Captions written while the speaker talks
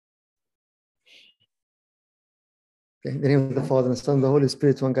Okay, in the name of the Father, and the Son, and the Holy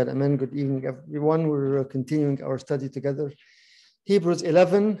Spirit, one God, amen. Good evening, everyone. We're continuing our study together. Hebrews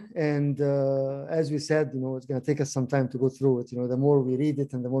 11, and as we said, it's going to take us some time to go through it. The more we read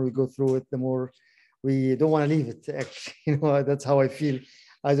it and the more we go through it, the more we don't want to leave it, actually. That's how I feel.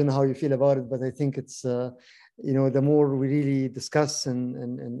 I don't know how you feel about it, but I think it's, the more we really discuss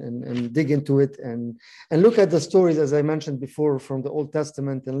and dig into it and look at the stories, as I mentioned before, from the Old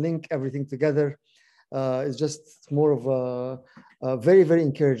Testament and link everything together, is just more of a very, very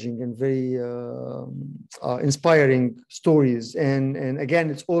encouraging and very inspiring stories. And again,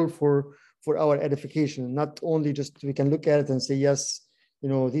 it's all for our edification, not only just we can look at it and say, yes,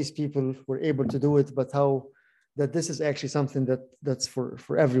 these people were able to do it, but how that this is actually something that's for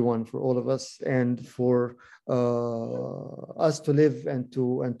everyone, for all of us, and for us to live and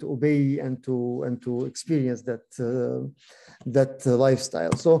to obey and to experience that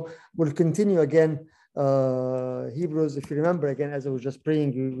lifestyle. So we'll continue again. Hebrews, if you remember, again, as I was just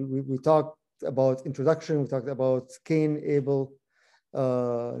praying, we talked about introduction, we talked about Cain, Abel,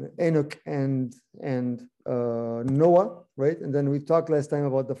 Enoch, and Noah, right? And then we talked last time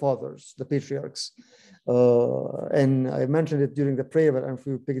about the fathers, the patriarchs, and I mentioned it during the prayer, but I don't know if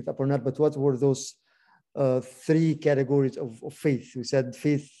you picked it up or not. But what were those three categories of faith? We said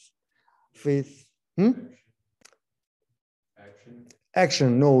faith.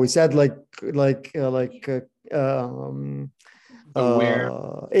 Action. No, we said Abel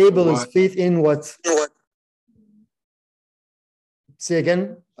is faith in what? Say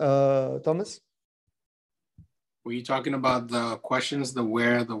again, Thomas. Were you talking about the questions, the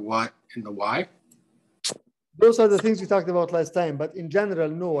where, the what, and the why? Those are the things we talked about last time, but in general,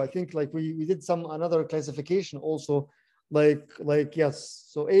 no. I think we did another classification also, yes.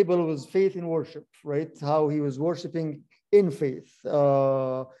 So Abel was faith in worship, right? How he was worshiping in faith.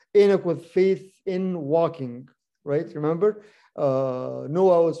 Enoch with faith in walking, right? Remember?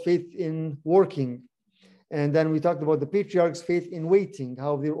 Noah was faith in working. And then we talked about the patriarchs' faith in waiting,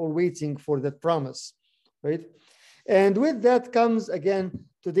 how they're all waiting for that promise, right? And with that comes, again,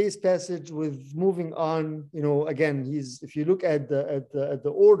 today's passage with moving on. Again, if you look at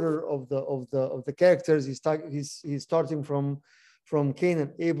the order of the characters, he's starting from Cain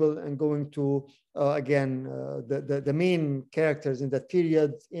and Abel and going to the main characters in that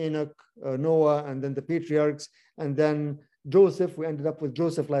period: Enoch, Noah, and then the patriarchs, and then Joseph. We ended up with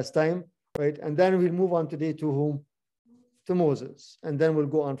Joseph last time, right? And then we'll move on today to whom? To Moses, and then we'll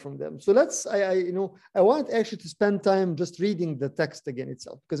go on from them. So I want actually to spend time just reading the text again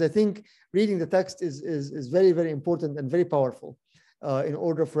itself, because I think reading the text is very, very important and very powerful in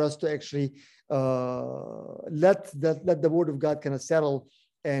order for us to actually let the word of God kind of settle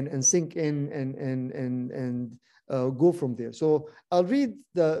and sink in and go from there. So I'll read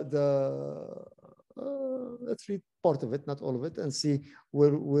let's read part of it, not all of it, and see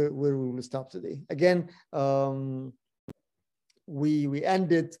where we will stop today. Again, we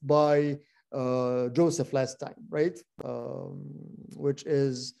ended by Joseph last time, right? Which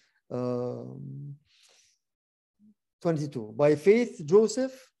is 22. By faith,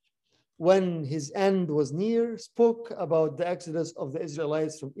 Joseph, when his end was near, spoke about the exodus of the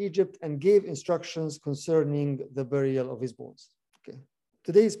Israelites from Egypt and gave instructions concerning the burial of his bones. Okay.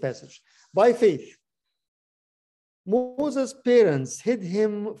 Today's passage. By faith, Moses' parents hid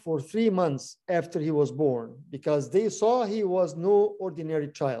him for 3 months after he was born because they saw he was no ordinary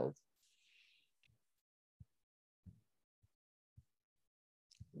child.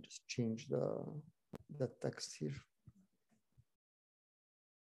 Just change the text here.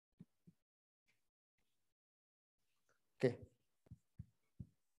 Okay.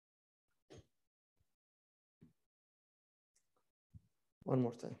 One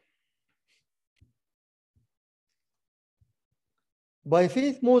more time. By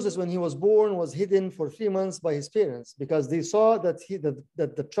faith, Moses, when he was born, was hidden for 3 months by his parents because they saw that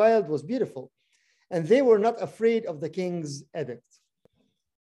the child was beautiful, and they were not afraid of the king's edict.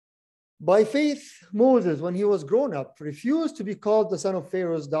 By faith, Moses, when he was grown up, refused to be called the son of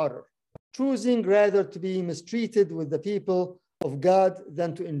Pharaoh's daughter, choosing rather to be mistreated with the people of God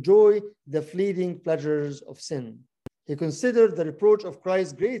than to enjoy the fleeting pleasures of sin. He considered the reproach of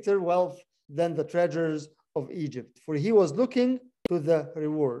Christ greater wealth than the treasures of Egypt, for he was looking to the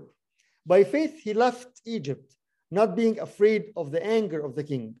reward. By faith, he left Egypt, not being afraid of the anger of the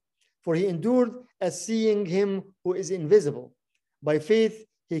king, for he endured as seeing him who is invisible. By faith,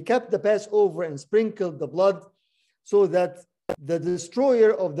 he kept the Passover and sprinkled the blood so that the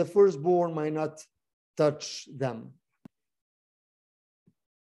destroyer of the firstborn might not touch them.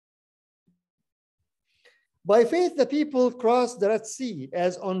 By faith, the people crossed the Red Sea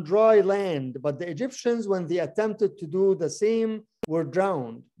as on dry land, but the Egyptians, when they attempted to do the same, were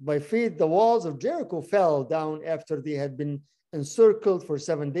drowned. By faith, the walls of Jericho fell down after they had been encircled for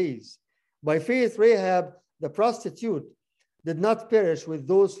 7 days. By faith, Rahab, the prostitute, did not perish with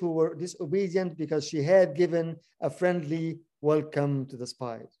those who were disobedient because she had given a friendly welcome to the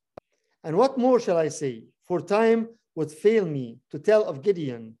spies. And what more shall I say? For time would fail me to tell of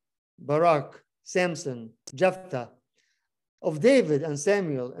Gideon, Barak, Samson, Jephthah, of David and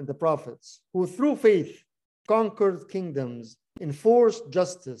Samuel and the prophets, who through faith conquered kingdoms, enforced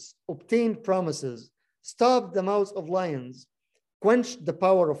justice, obtained promises, stopped the mouths of lions, quenched the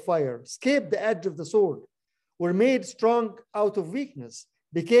power of fire, escaped the edge of the sword, were made strong out of weakness,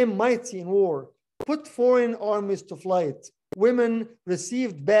 became mighty in war, put foreign armies to flight. Women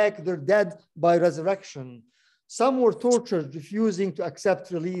received back their dead by resurrection. Some were tortured, refusing to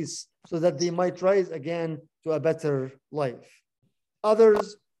accept release so that they might rise again to a better life.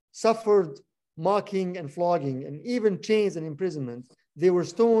 Others suffered mocking and flogging, and even chains and imprisonment. They were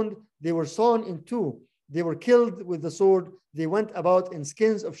stoned, they were sawn in two, they were killed with the sword. They went about in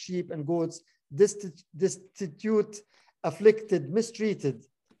skins of sheep and goats, destitute, afflicted, mistreated,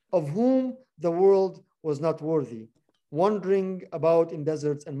 of whom the world was not worthy, wandering about in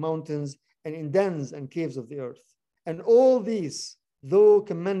deserts and mountains and in dens and caves of the earth. And all these, though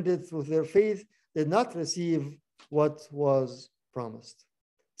commended through their faith, did not receive what was promised.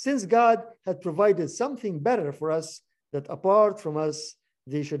 Since God had provided something better for us, that apart from us,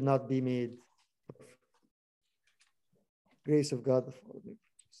 they should not be made perfect. Grace of God, the Father.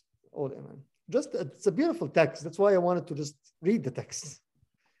 Oh, amen. It's a beautiful text. That's why I wanted to just read the text.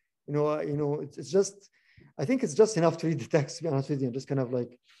 It's just, I think it's just enough to read the text, to be honest with you, and just kind of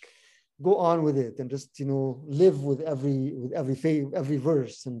like go on with it and just, live with every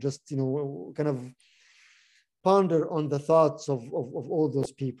verse and just, kind of ponder on the thoughts of all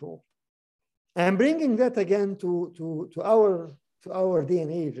those people. And bringing that again to our day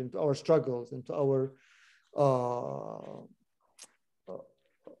and age and to our struggles and to our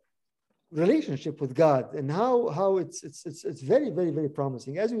relationship with God, and how it's very, very, very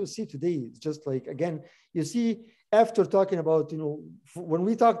promising. As you will see today, it's just like, again, you see, after talking about, when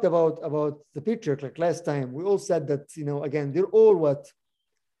we talked about the patriarch, like last time, we all said that, again, they're all what?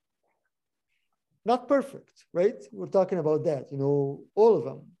 Not perfect, right? We're talking about that, all of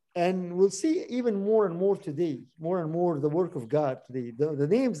them. And we'll see even more and more today, more and more the work of God today, the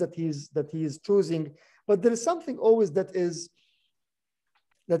names that he's choosing. But there is something always that is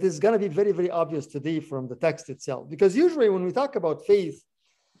going to be very, very obvious today from the text itself. Because usually when we talk about faith,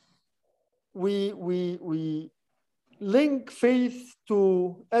 we link faith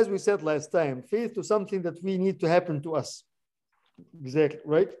to, as we said last time, faith to something that we need to happen to us. Exactly,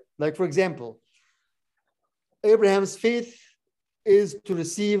 right? Like, for example, Abraham's faith is to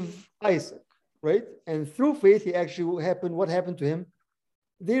receive Isaac, right? And through faith, what happened to him?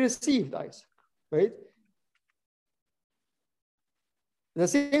 They received Isaac, right? The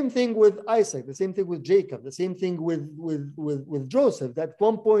same thing with Isaac, the same thing with Jacob, the same thing with Joseph. At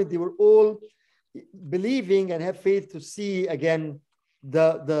one point, they were all believing and have faith to see again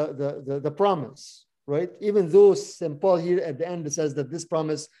the promise, right? Even though St. Paul here at the end says that this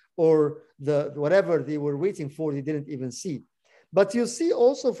promise or whatever they were waiting for, they didn't even see. But you see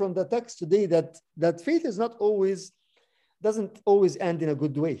also from the text today that faith doesn't always end in a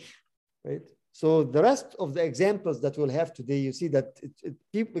good way, right? So the rest of the examples that we'll have today, you see that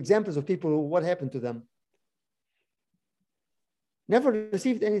examples of people, what happened to them? Never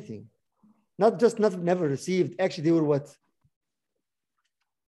received anything. Never received. Actually, they were what?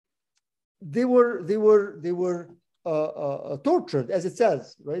 They were tortured, as it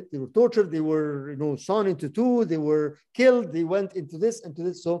says, right? They were tortured. They were, sawn into two. They were killed. They went into this and to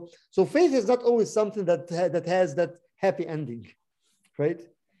this. So faith is not always something that has that happy ending, right?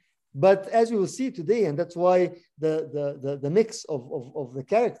 But as you will see today, and that's why the mix of the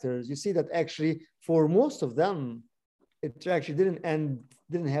characters, you see that actually for most of them, it actually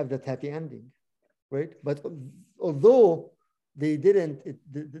didn't have that happy ending, right? But although they didn't,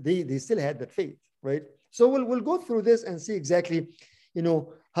 they still had that faith, right? So we'll go through this and see exactly,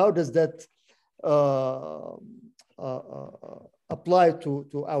 how does that apply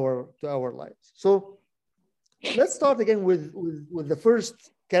to our lives. So let's start again with the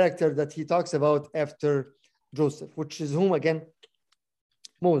first character that he talks about after Joseph, which is whom again?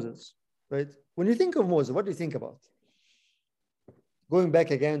 Moses, right? When you think of Moses, what do you think about? Going back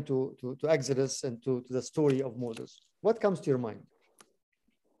again to Exodus and to the story of Moses, what comes to your mind?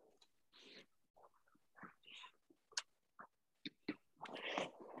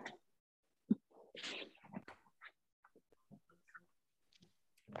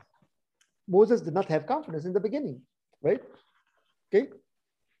 Moses did not have confidence in the beginning, right? Okay.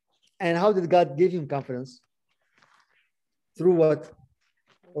 And how did God give him confidence? Through what?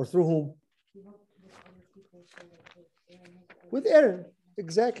 Or through whom? With Aaron,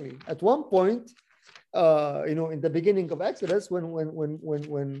 exactly. At one point, in the beginning of Exodus, when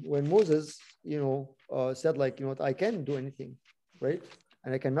Moses, said like, I can't do anything, right?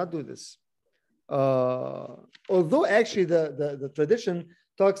 And I cannot do this. Although actually the tradition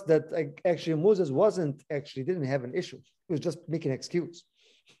talks that actually Moses didn't have an issue. He was just making an excuse.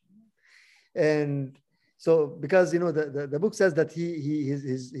 And so because the book says that he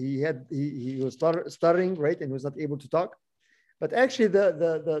was stuttering, right, and he was not able to talk. But actually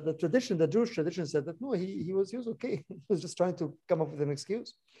the tradition, the Jewish tradition, said that no, he was okay. He was just trying to come up with an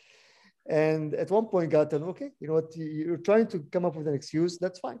excuse. And at one point God told him, okay, you know what, you're trying to come up with an excuse,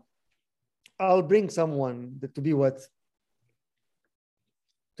 that's fine. I'll bring someone to be what?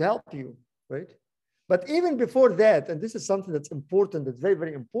 To help you, right? But even before that, and this is something that's important, that's very,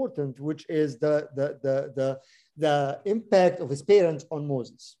 very important, which is the impact of his parents on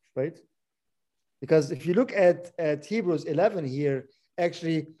Moses, right? Because if you look at Hebrews 11 here,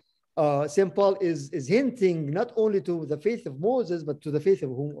 actually, St. Paul is hinting not only to the faith of Moses, but to the faith of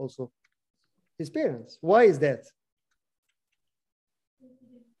whom also? His parents. Why is that?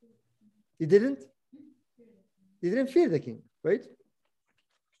 He didn't fear the king, right?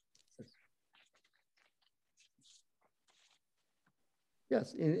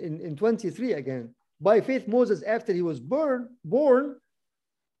 Yes, in 23 again. By faith, Moses, after he was born,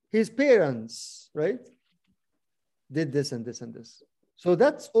 his parents, right, did this and this and this. So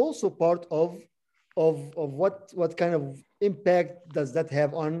that's also part of what kind of impact does that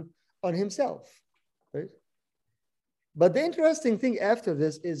have on himself, right? But the interesting thing after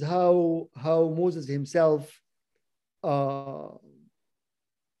this is how Moses himself dealt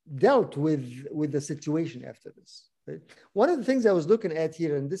with the situation after this. Right? One of the things I was looking at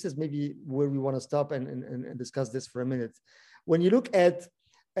here, and this is maybe where we want to stop and discuss this for a minute. When you look at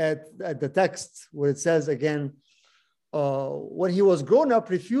the text where it says again, when he was grown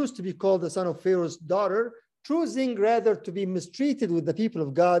up, refused to be called the son of Pharaoh's daughter, choosing rather to be mistreated with the people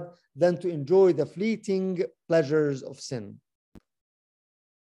of God than to enjoy the fleeting pleasures of sin.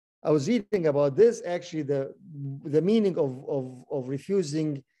 I was reading about this. Actually, the meaning of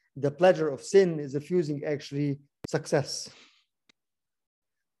refusing the pleasure of sin is refusing actually success,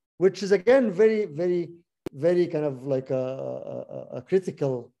 which is again very, very, very kind of like a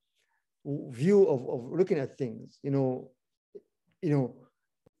critical view of looking at things.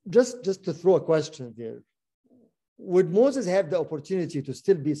 Just to throw a question there. Would Moses have the opportunity to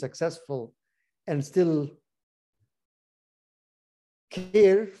still be successful and still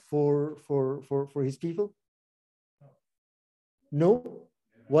care for his people? No.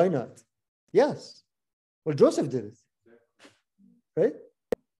 Why not? Yes. Well, Joseph did it, right?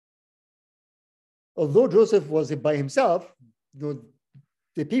 Although Joseph was by himself,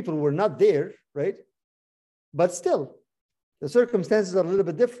 the people were not there, right? But still, the circumstances are a little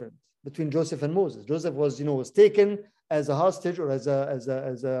bit different between Joseph and Moses. Joseph was taken as a hostage or as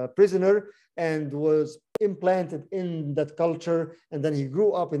a prisoner and was implanted in that culture, and then he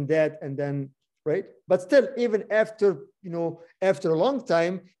grew up in that, and then right. But still, even after a long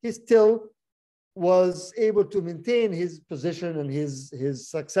time, he still was able to maintain his position and his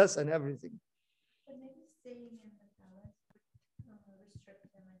success and everything. But maybe staying in the palace would restrict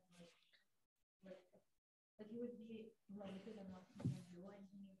him and like he would be limited on what he can do, and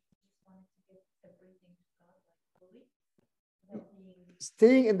he just wanted to give everything to God, like fully.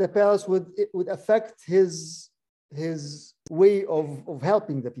 Staying in the palace would affect his way of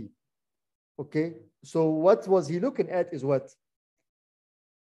helping the people. Okay, so what was he looking at is what?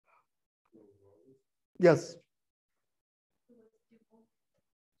 Yes.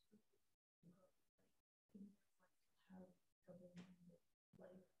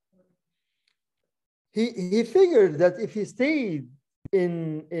 He figured that if he stayed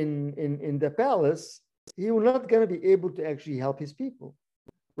in the palace, he was not going to be able to actually help his people,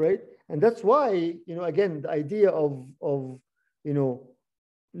 right? And that's why, again, the idea of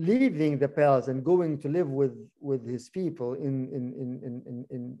leaving the palace and going to live with his people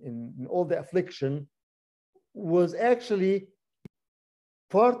in all the affliction was actually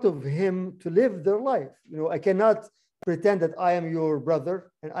part of him to live their life. I cannot pretend that I am your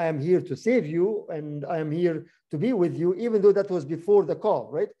brother and I am here to save you and I am here to be with you, even though that was before the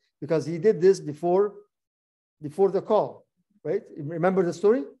call, right? Because he did this before the call, right? Remember the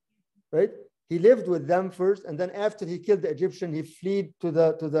story, right? He lived with them first, and then after he killed the Egyptian, he fled to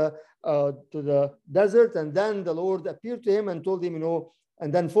the desert, and then the Lord appeared to him and told him,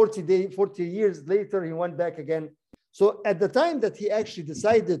 And then 40 years later, he went back again. So at the time that he actually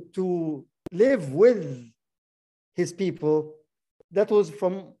decided to live with his people, that was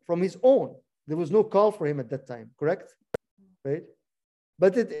from his own. There was no call for him at that time, correct? Right?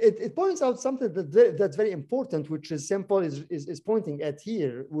 But it points out something that's very important, which is St. Paul is pointing at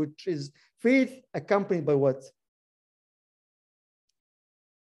here, which is faith accompanied by what?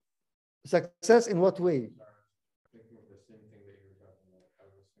 Success in what way?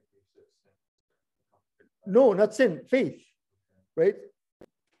 No, not sin, faith, right?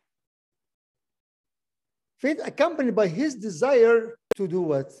 Faith accompanied by his desire to do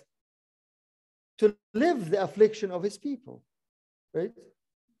what? To live the affliction of his people, right?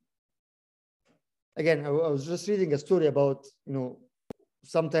 Again, I was just reading a story about,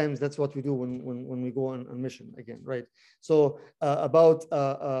 sometimes that's what we do when we go on mission again, right? So about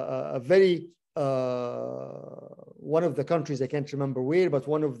a very one of the countries, I can't remember where, but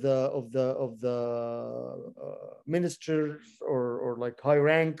one of the ministers or like high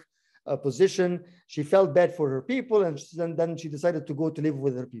rank position, she felt bad for her people, and then she decided to go to live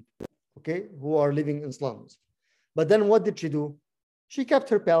with her people, okay, who are living in slums. But then what did she do? She kept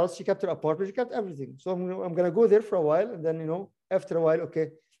her palace, she kept her apartment, she kept everything. So I'm gonna go there for a while, and then after a while,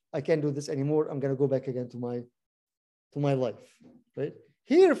 okay, I can't do this anymore. I'm gonna go back again to my life, right?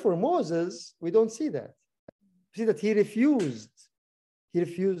 Here for Moses, we don't see that. We see that he refused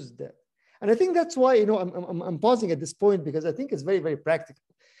that. And I think that's why, I'm pausing at this point, because I think it's very, very practical.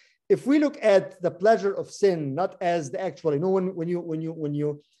 If we look at the pleasure of sin, not as the actual, when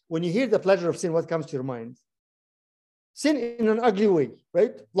you hear the pleasure of sin, what comes to your mind? Sin in an ugly way,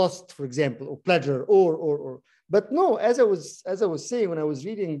 right? Lust, for example, or pleasure, or. But no, as I was saying when I was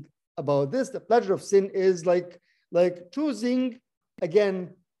reading about this, the pleasure of sin is like choosing,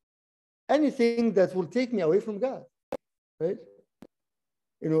 again, anything that will take me away from God, right?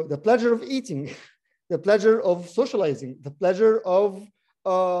 The pleasure of eating, the pleasure of socializing, the pleasure of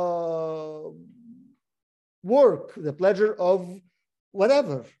work, the pleasure of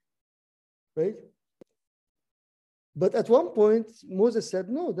whatever, right? But at one point, Moses said,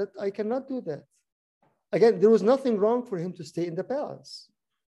 no, that I cannot do that. Again, there was nothing wrong for him to stay in the palace.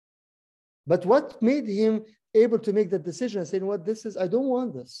 But what made him able to make that decision and saying, what this is, I don't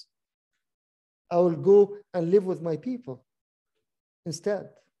want this. I will go and live with my people instead.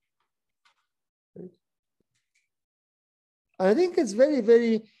 Right? And I think it's very,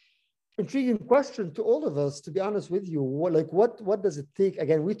 very intriguing question to all of us, to be honest with you. What does it take?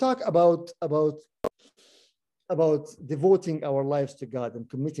 Again, we talk about devoting our lives to God and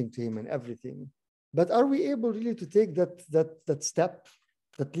committing to Him and everything. But are we able really to take that step,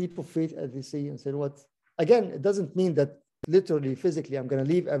 that leap of faith, as they say, and say, what? Again, it doesn't mean that literally, physically, I'm going to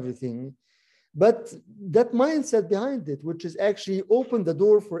leave everything. But that mindset behind it, which is actually open the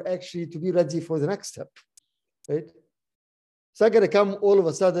door for actually to be ready for the next step, right? So I got to come all of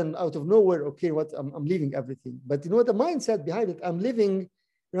a sudden out of nowhere, okay, I'm leaving everything. But the mindset behind it, I'm living,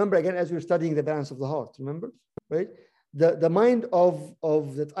 remember again, as we were studying the balance of the heart, remember, right? The mind of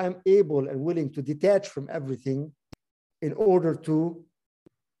that I'm able and willing to detach from everything in order to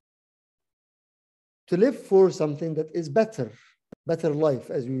live for something that is better life,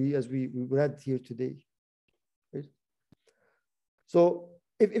 as we read here today. Right? So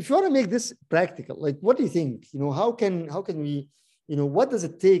if you want to make this practical, like, what do you think? How can we, what does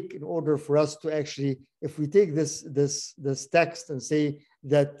it take in order for us to actually, if we take this text and say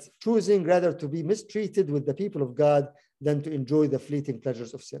that choosing rather to be mistreated with the people of God than to enjoy the fleeting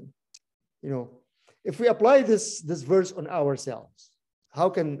pleasures of sin? If we apply this verse on ourselves, how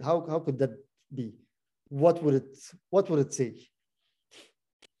could that be? What would it say?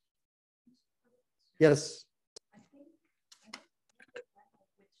 Yes.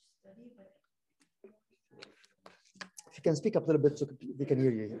 If you can speak up a little bit so they can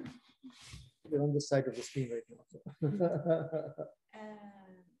hear you here. You're on this side of the screen right now.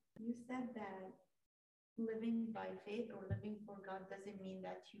 You said that living by faith or living for God doesn't mean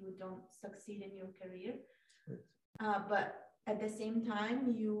that you don't succeed in your career. But at the same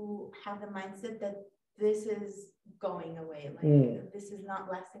time, you have the mindset that this is going away, this is not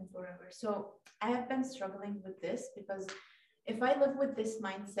lasting forever. So I have been struggling with this, because if I live with this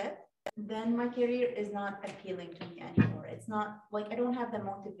mindset, then my career is not appealing to me anymore. It's not like I don't have the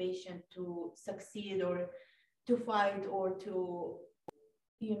motivation to succeed or to fight or to,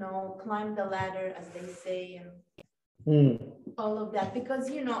 climb the ladder, as they say, and all of that, because,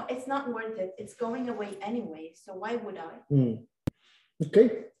 it's not worth it. It's going away anyway. So why would I?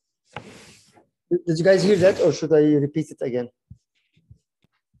 Okay. Did you guys hear that, or should I repeat it again?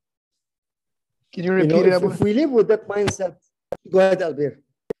 Can you repeat it? If we live with that mindset, Go ahead, Albert.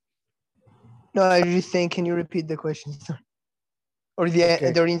 No, I was just saying, can you repeat the question? Or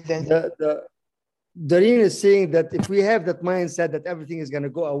Okay. Doreen's answer? Doreen is saying that if we have that mindset that everything is going to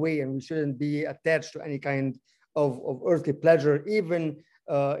go away and we shouldn't be attached to any kind of earthly pleasure, even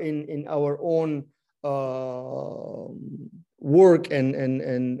in our own work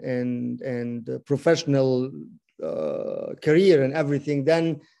and professional career and everything,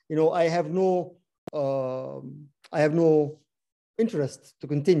 then I have no interest to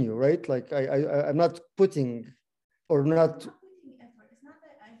continue, right? Like I'm not putting or not. It's not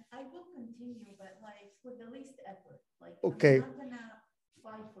that I will continue, but like with the least effort. Like okay. I'm not gonna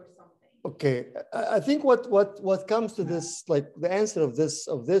fight for something. Okay, I think what comes to this, like the answer of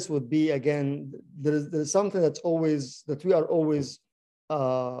this would be, again, there's something that we are always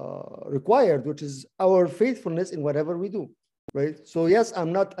required, which is our faithfulness in whatever we do, right? So yes,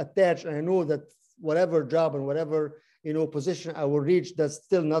 I'm not attached, and I know that whatever job and whatever position I will reach, that's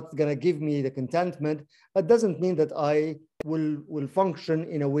still not gonna give me the contentment. That doesn't mean that I will function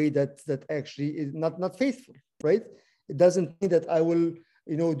in a way that actually is not faithful, right? It doesn't mean that I will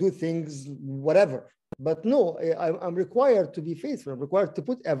do things whatever, but no, I'm required to be faithful. I'm required to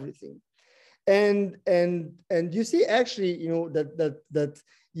put everything, and you see actually that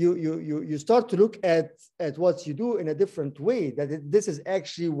you start to look at what you do in a different way, that this is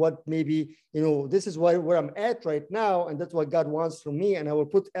actually what maybe this is where I'm at right now, and that's what God wants from me, and I will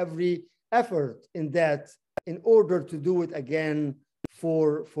put every effort in that in order to do it again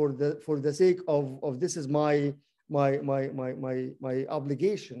for the sake of this is my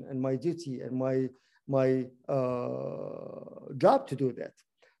obligation and my duty and my job to do that.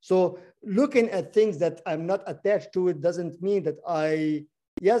 So looking at things that I'm not attached to it doesn't mean that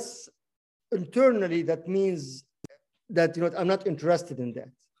yes, internally that means that I'm not interested in that,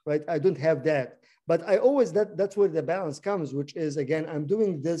 right? I don't have that, but I always that's where the balance comes, which is, again, I'm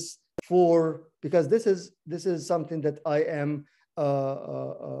doing this because this is something that I am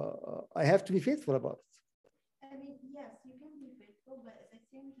I have to be faithful about it. I mean, yes, you can be faithful, but at the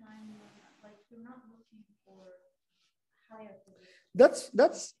same time, you're not looking for higher position.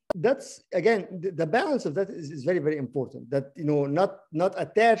 That's again, the balance of that is very, very important. That not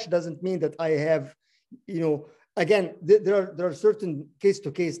attached doesn't mean that I have again, there are certain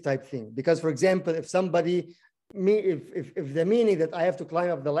case-to-case type thing. Because, for example, if somebody if the meaning that I have to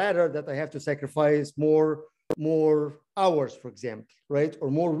climb up the ladder, that I have to sacrifice more hours, for example, right?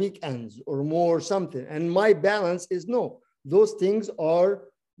 Or more weekends or more something. And my balance is no, those things are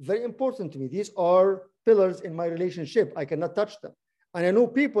very important to me. These are pillars in my relationship. I cannot touch them. And I know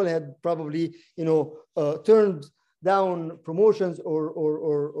people had probably, turned down promotions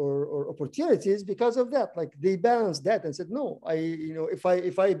or opportunities because of that. Like they balanced that and said, no,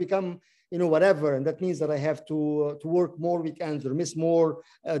 if I become, whatever, and that means that I have to work more weekends or miss more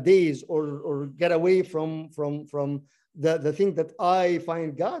days or get away from the thing that I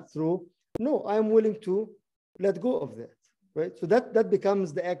find God through. No, I'm willing to let go of that, right? So that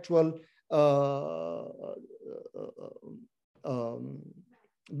becomes the actual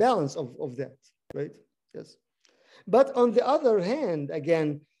balance of that, right? Yes. But on the other hand,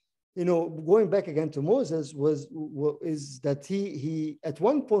 again, going back again to Moses is that he at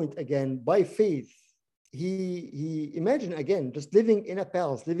one point, again, by faith, he imagined, again, just living in a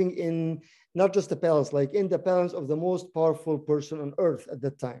palace, living in not just a palace, like in the palace of the most powerful person on earth at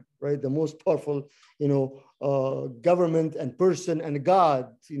that time, right? The most powerful, government and person and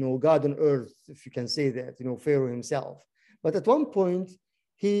God, God on earth, if you can say that, Pharaoh himself. But at one point,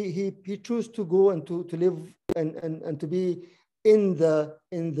 he chose to go and to live and to be in the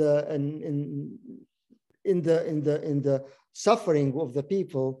suffering of the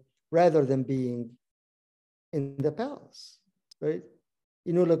people rather than being in the palace, right?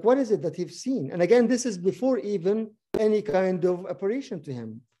 Like what is it that he's seen? And again, this is before even any kind of apparition to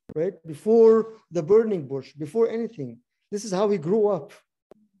him, right? Before the burning bush, before anything. This is how he grew up,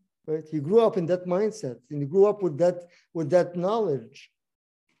 right? He grew up in that mindset, and he grew up with that knowledge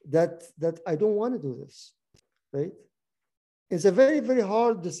that I don't want to do this, right? It's a very, very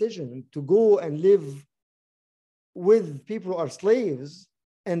hard decision to go and live with people who are slaves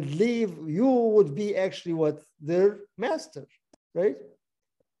and leave. You would be actually what their master, right?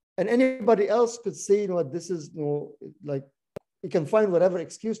 And anybody else could say, this is like you can find whatever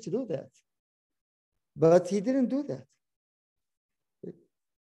excuse to do that. But he didn't do that.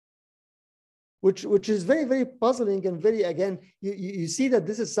 Which is very, very puzzling and very, again, you see that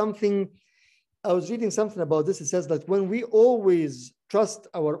this is something. I was reading something about this. It says that when we always trust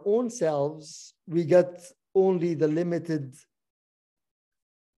our own selves, we get only the limited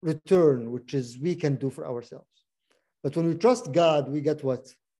return, which is we can do for ourselves. But when we trust God, we get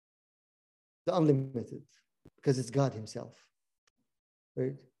what? The unlimited, because it's God himself,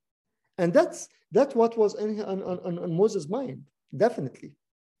 right? And that's what was on Moses' mind, definitely.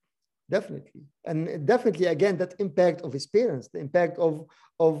 And definitely, again, that impact of his parents, the impact of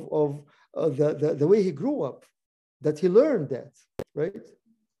the way he grew up, that he learned that, right?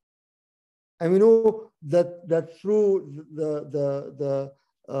 And we know that through the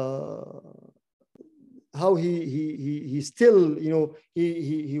how he still, you know,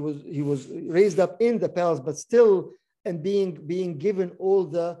 he was raised up in the palace, but still, and being given all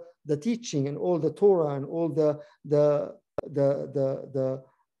the teaching and all the Torah and all the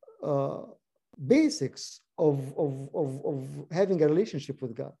basics of having a relationship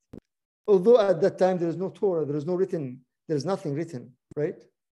with God. Although at that time there is no Torah, there is nothing written, right?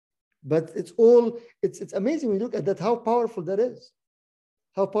 But it's amazing when you look at that, how powerful that is.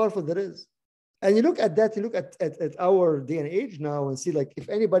 And you look at that, you look at our day and age now and see, like, if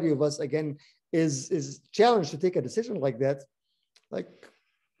anybody of us, again, is challenged to take a decision like that, like,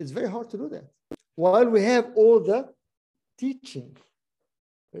 it's very hard to do that while we have all the teaching,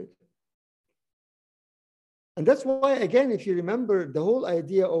 right? And that's why, again, if you remember, the whole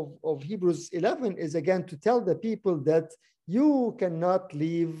idea of Hebrews 11 is, again, to tell the people that you cannot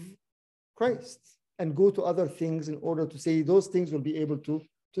leave Christ and go to other things in order to say those things will be able to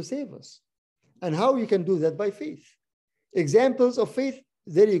save us. And how you can do that? By faith. Examples of faith,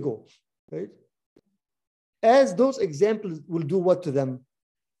 there you go, right? As those examples will do what to them?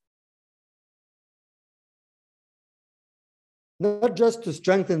 Not just to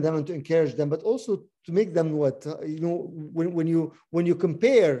strengthen them and to encourage them, but also to make them what? When you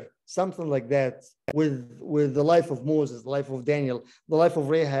compare something like that with the life of Moses, the life of Daniel, the life of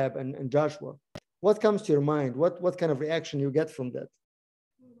Rahab and Joshua, what comes to your mind? What kind of reaction you get from that?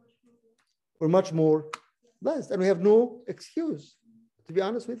 We're much more blessed, and we have no excuse, to be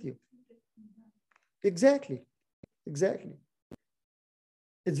honest with you. Exactly. It's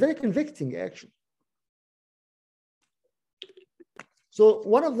very convicting, actually. So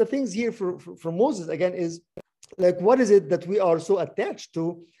one of the things here for Moses, again, is like, what is it that we are so attached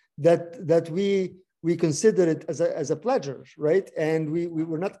to that we consider it as a pleasure, right? And we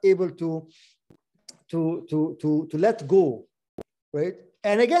were not able to let go, right?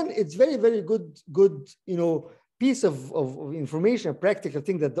 And again, it's very, very good, piece of information, a practical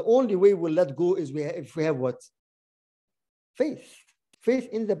thing, that the only way we'll let go is if we have what? Faith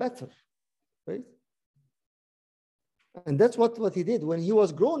in the better, right? And that's what he did when he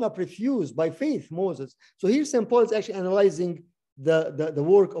was grown up, refused by faith, Moses. So here St. Paul is actually analyzing the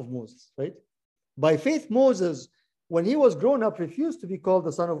work of Moses, right? By faith, Moses, when he was grown up, refused to be called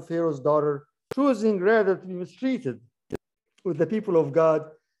the son of Pharaoh's daughter, choosing rather to be mistreated with the people of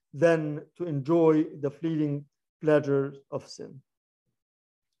God than to enjoy the fleeting pleasures of sin.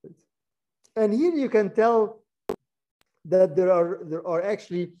 And here you can tell that there are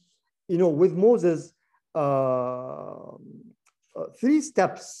actually, with Moses, 3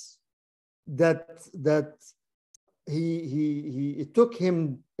 steps that it took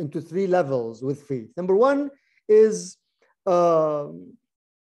him into 3 levels with faith. Number 1 is the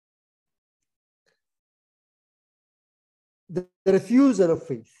refusal of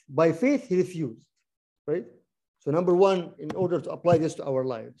faith. By faith, he refused, right? So number 1, in order to apply this to our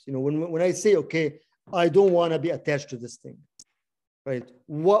lives, when I say, okay, I don't want to be attached to this thing, right?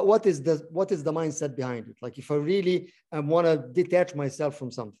 What is the mindset behind it? Like, if I really want to detach myself from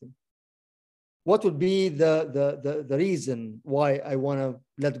something, what would be the reason why I want to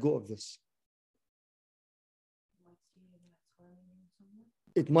let go of this?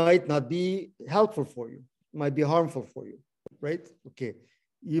 It might not be helpful for you. It might be harmful for you, right? Okay.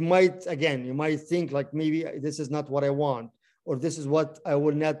 You might think, like, maybe this is not what I want, or this is what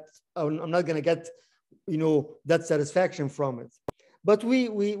I'm not going to get, that satisfaction from it. But we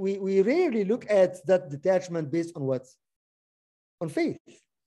rarely look at that detachment based on what? On faith.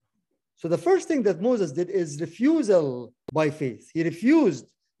 So the first thing that Moses did is refusal by faith. He refused.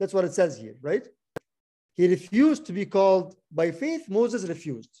 That's what it says here, right? He refused to be called by faith. Moses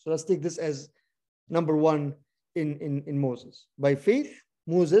refused. So let's take this as number 1 in Moses. By faith,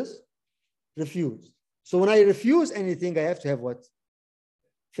 Moses refused. So when I refuse anything, I have to have what?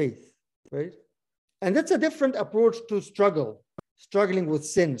 Faith, right? And that's a different approach to struggling with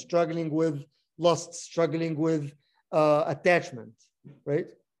sin, struggling with lust, struggling with attachment,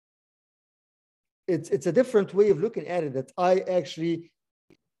 right? It's a different way of looking at it, that I actually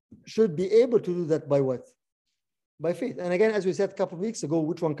should be able to do that by what? By faith. And again, as we said a couple of weeks ago,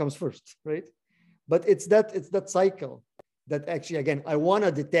 which one comes first, right? But it's that cycle that actually, again, I want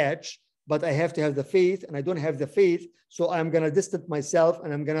to detach, but I have to have the faith, and I don't have the faith, so I'm going to distance myself, and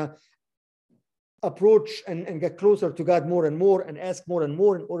I'm going to approach and get closer to God more and more and ask more and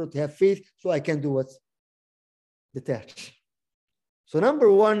more in order to have faith, so I can do what? Detach. So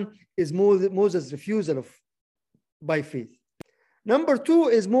number one is Moses' refusal by faith. Number two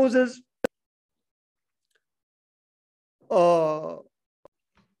is Moses'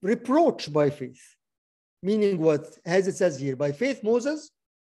 reproach by faith. Meaning what? As it says here, by faith Moses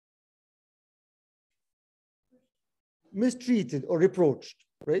mistreated or reproached,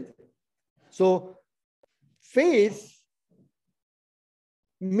 right? So faith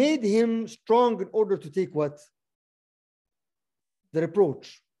made him strong in order to take what? The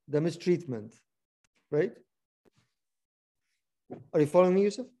reproach, the mistreatment, right? Are you following me,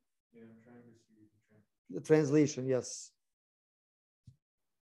 Yusuf? Yeah, I'm trying to see the translation, yes.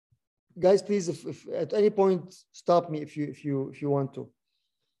 Guys, please, if at any point stop me if you want to.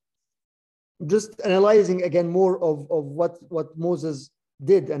 Just analyzing again more of what Moses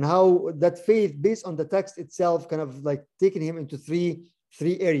did and how that faith, based on the text itself, kind of like taking him into three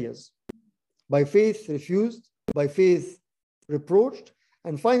areas. By faith refused, by faith reproached,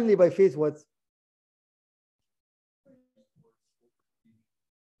 and finally by faith what?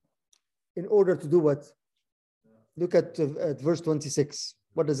 In order to do what? Look at verse 26.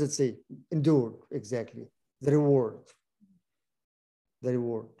 What does it say? Endure, exactly. The reward. The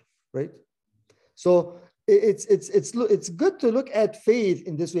reward, right? So it's good to look at faith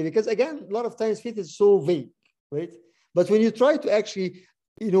in this way, because again, a lot of times faith is so vague, right? But when you try to actually,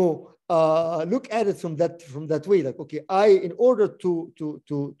 look at it from that way, like, okay, in order to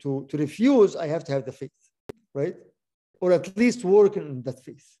refuse, I have to have the faith, right? Or at least work on that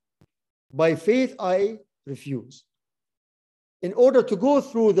faith. By faith, I refuse. In order to go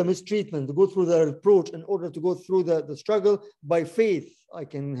through the mistreatment, to go through the reproach, in order to go through the struggle, by faith, I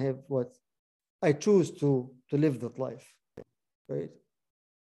can have what? I choose to live that life, right?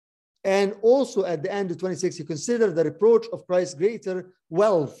 And also at the end of 26, you consider the reproach of Christ greater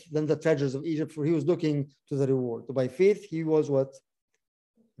wealth than the treasures of Egypt, for he was looking to the reward. By faith, he was what?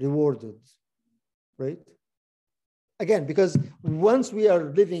 Rewarded, right? Again, because once we are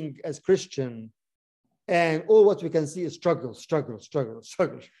living as Christian, and all what we can see is struggle.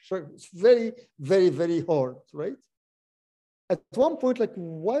 It's very, very, very hard, right? At one point, like,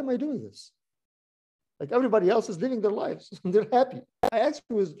 why am I doing this? Like, everybody else is living their lives and they're happy. I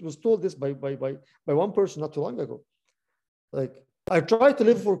actually was told this by one person not too long ago. Like, I tried to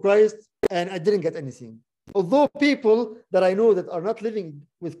live for Christ and I didn't get anything. Although people that I know that are not living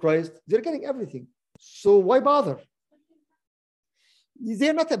with Christ, they're getting everything. So why bother?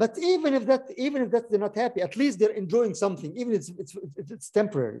 They're not, but even if they're not happy, at least they're enjoying something, even if it's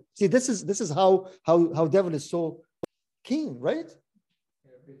temporary. See, this is how devil is so keen, right?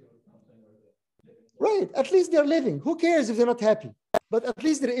 Right. At least they're living. Who cares if they're not happy? But at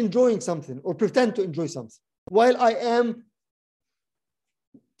least they're enjoying something or pretend to enjoy something. While I am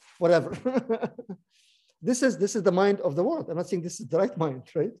whatever. This is the mind of the world. I'm not saying this is the right mind,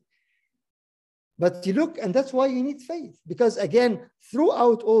 right? But you look, and that's why you need faith. Because again,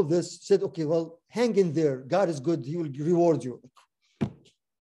 throughout all this, said, okay, well, hang in there. God is good. He will reward you.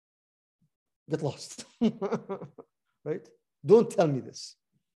 Get lost. Right? Don't tell me this.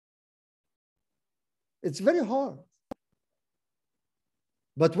 It's very hard.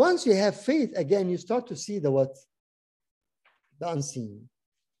 But once you have faith, again, you start to see the what? The unseen,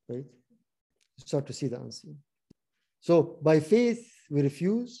 right? You start to see the unseen. So by faith, we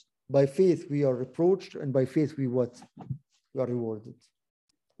refuse. By faith, we are reproached. And by faith, we what? We are rewarded.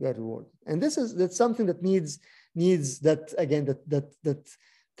 We are rewarded. And that's something that needs that, again, that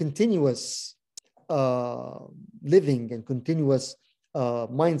continuous living and continuous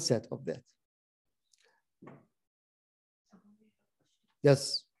mindset of that.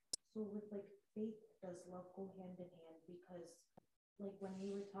 Yes. So with like faith, does love go hand in hand? Because like when we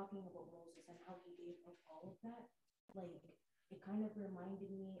were talking about Moses and how he gave up all of that, like it kind of reminded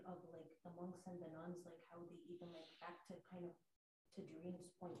me of like the monks and the nuns, like how they even like back to kind of to Doreen's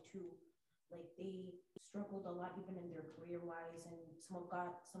point too, like they struggled a lot even in their career wise, and some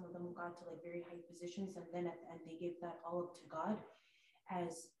of them got to like very high positions, and then at the end they gave that all up to God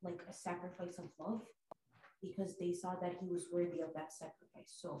as like a sacrifice of love, because they saw that he was worthy of that sacrifice.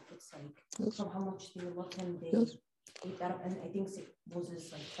 So it's like, yes, from how much they loved him, they gave that up. And I think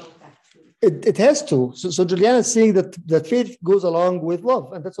Moses like felt that too. It has to. So Juliana is saying that faith goes along with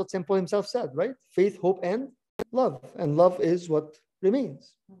love. And that's what St. Paul himself said, right? Faith, hope, and love. And love is what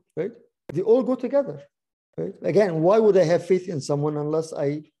remains, right? They all go together, right? Again, why would I have faith in someone unless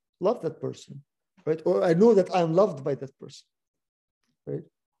I love that person, right? Or I know that I'm loved by that person, right?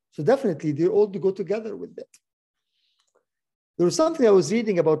 So definitely they all go together with that. There was something I was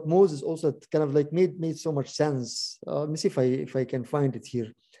reading about Moses also that kind of like made so much sense. Let me see if I can find it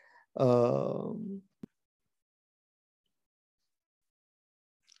here.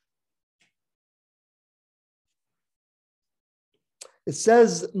 It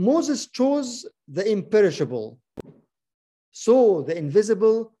says Moses chose the imperishable, saw the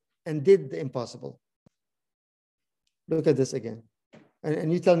invisible, and did the impossible. Look at this again.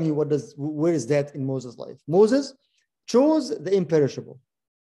 And you tell me where is that in Moses' life? Moses chose the imperishable,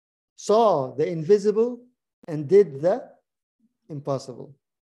 saw the invisible, and did the impossible.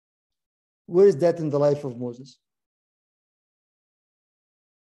 Where is that in the life of Moses?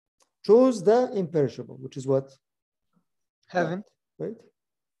 Chose the imperishable, which is what? Heaven. Right?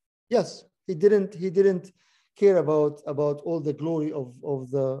 Yes, he didn't care about all the glory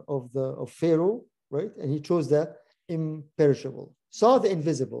of Pharaoh, right? And he chose the imperishable. Saw the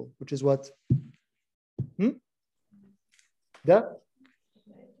invisible, which is what? The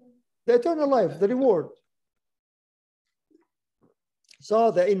eternal life, the reward. Saw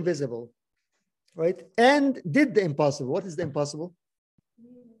the invisible, right? And did the impossible. What is the impossible?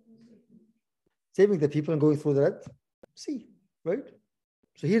 Saving the people and going through the Red Sea, right?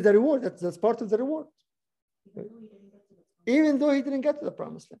 So here's the reward. That's part of the reward. Right? Even though he didn't get to the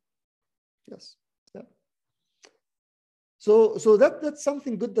promised land. Yes. Yeah. So that's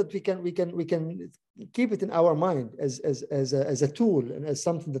something good that we can keep it in our mind as a tool and as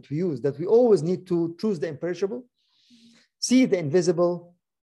something that we use, that we always need to choose the imperishable, see the invisible,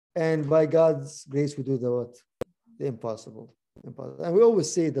 and by God's grace we do the what? The impossible. And we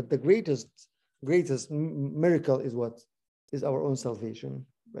always say that the greatest miracle is what? Is our own salvation,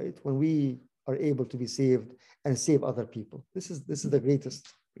 right? When we are able to be saved and save other people. This is the greatest.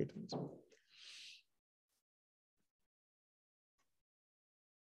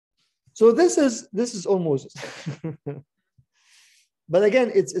 So this is all Moses. But again,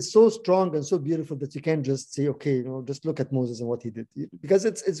 it's so strong and so beautiful that you can't just say, okay, just look at Moses and what he did, because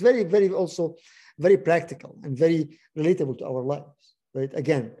it's very, very also very practical and very relatable to our lives, right?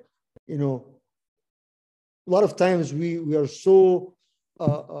 Again, a lot of times we are so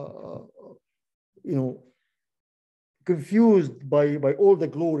confused by all the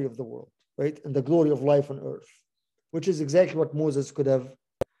glory of the world, right? And the glory of life on earth, which is exactly what Moses could have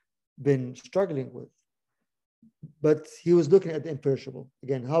been struggling with. But he was looking at the imperishable.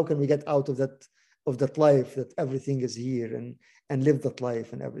 Again, how can we get out of that life, that everything is here, and live that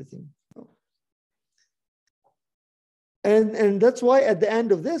life and everything. And that's why at the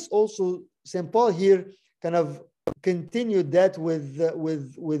end of this also St. Paul here kind of continued that with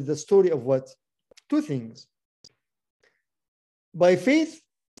the story of what? Two things. By faith,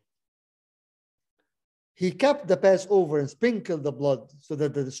 he kept the Passover and sprinkled the blood so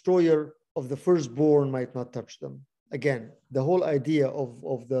that the destroyer of the firstborn might not touch them. Again, the whole idea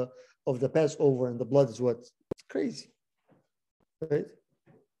of the Passover and the blood is what? It's crazy, right?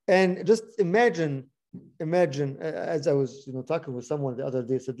 And just imagine, as I was talking with someone the other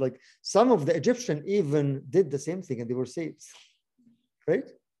day, said like some of the Egyptians even did the same thing and they were saved, right?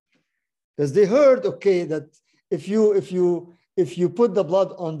 Because they heard, okay, that if you put the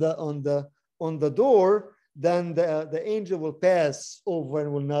blood on the door, then the angel will pass over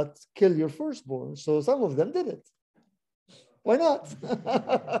and will not kill your firstborn. So some of them did it. Why not?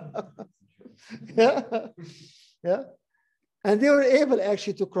 Yeah. And they were able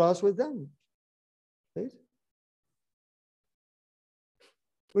actually to cross with them. Right?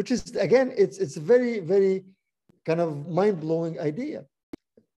 Which is, again, it's a very, very kind of mind-blowing idea.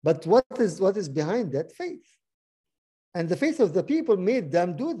 But what is behind that? Faith. And the faith of the people made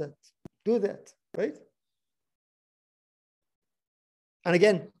them do that, right? And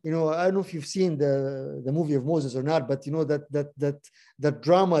again, I don't know if you've seen the movie of Moses or not, but that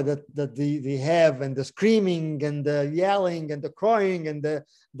drama that they have, and the screaming and the yelling and the crying and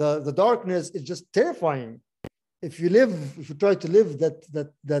the darkness is just terrifying. If you try to live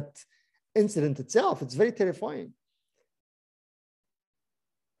that incident itself, it's very terrifying.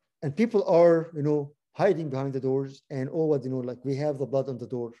 And people are, hiding behind the doors, and like we have the blood on the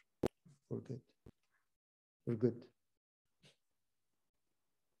door. We're good. We're good.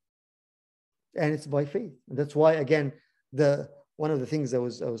 And it's by faith. And that's why, again, one of the things I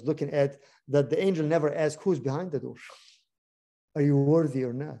was looking at, that the angel never asked who's behind the door. Are you worthy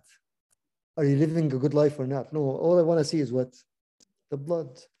or not? Are you living a good life or not? No, all I want to see is what? The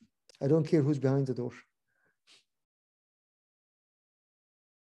blood. I don't care who's behind the door.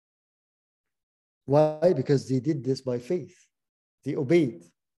 Why? Because they did this by faith. They obeyed.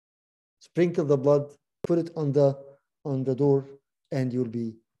 Sprinkle the blood, put it on the door, and you'll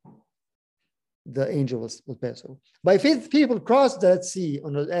be the angel will pass over. By faith, people crossed that sea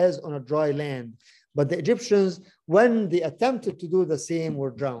as on a dry land, but the Egyptians, when they attempted to do the same,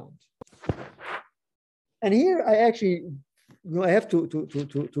 were drowned. And here I actually, I have to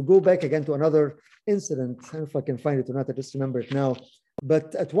go back again to another incident. I don't know if I can find it or not. I just remember it now.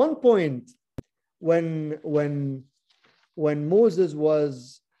 But at one point, when Moses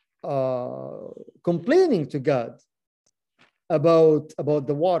was complaining to God about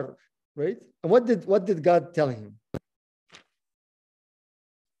the water, right? And what did God tell him?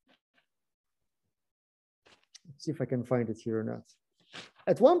 Let's see if I can find it here or not.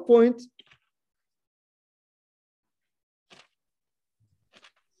 At one point,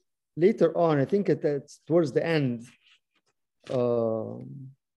 later on, I think it's towards the end.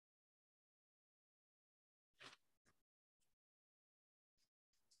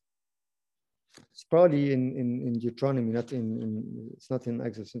 It's probably in Deuteronomy, not it's not in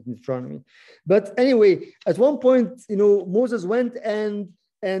Exodus, it's in Deuteronomy. But anyway, at one point, Moses went and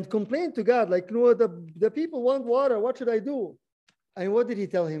complained to God, like, the people want water. What should I do? And what did he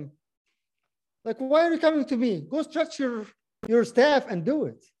tell him? Like, why are you coming to me? Go stretch your staff and do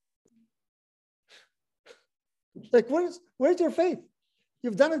it. Like, where's your faith?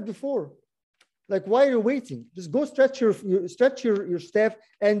 You've done it before. Like, why are you waiting? Just go stretch your staff,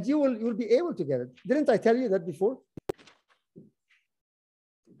 and you'll be able to get it. Didn't I tell you that before? I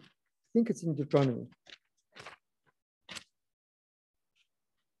think it's in Deuteronomy.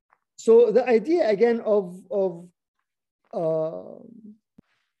 So the idea again of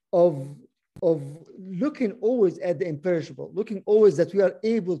looking always at the imperishable, looking always that we are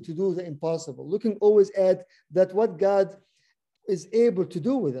able to do the impossible, looking always at that what God is able to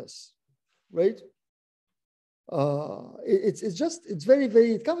do with us, right?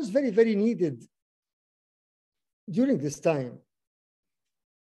 It comes very, very needed during this time.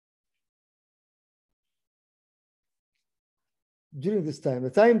 During this time, the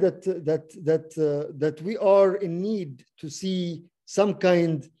time that we are in need to see some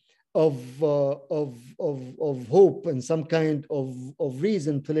kind of hope and some kind of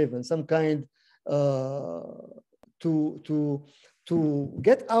reason to live and some kind to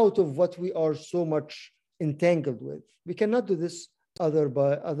get out of what we are so much entangled with. We cannot do this other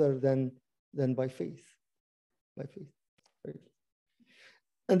than by faith. By faith, right?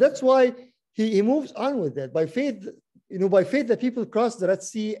 And that's why he moves on with that. By faith, by faith the people crossed the Red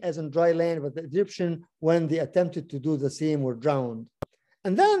Sea as on dry land, but the Egyptian, when they attempted to do the same, were drowned.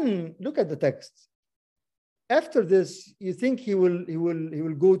 And then look at the text. After this, you think he will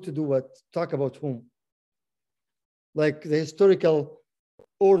go to do what? Talk about whom? Like the historical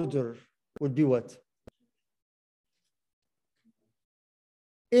order would be what?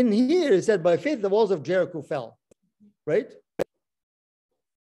 In here, it said, by faith, the walls of Jericho fell, right?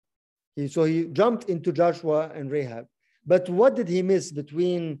 So he jumped into Joshua and Rahab. But what did he miss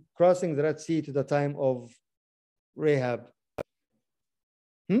between crossing the Red Sea to the time of Rahab?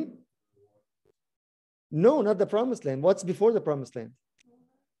 No, not the promised land. What's before the promised land?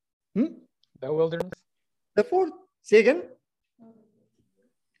 The wilderness. The fourth. Say again.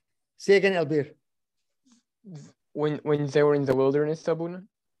 Say again, Albir. When they were in the wilderness, Abuna?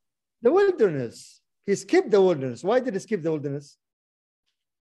 The wilderness. He skipped the wilderness. Why did he skip the wilderness?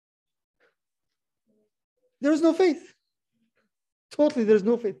 There is no faith. Totally, there's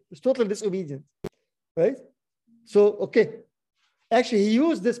no faith. It's totally disobedient, right? So, okay. Actually, he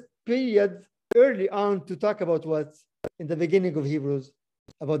used this period early on to talk about what? In the beginning of Hebrews,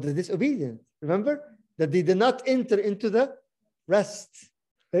 about the disobedient. Remember? That they did not enter into the rest,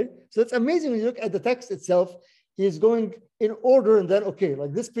 right? So it's amazing when you look at the text itself. He's going in order and then, okay,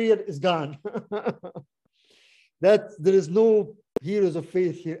 like this period is gone. That there is no heroes of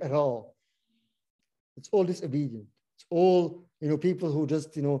faith here at all. It's all disobedient. It's all, people who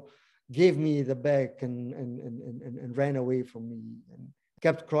just, gave me the back and ran away from me and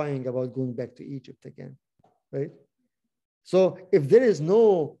kept crying about going back to Egypt again, right? So if there is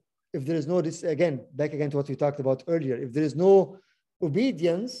no this, again, back again to what we talked about earlier, if there is no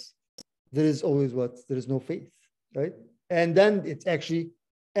obedience, there is always what? There is no faith, right? And then it's actually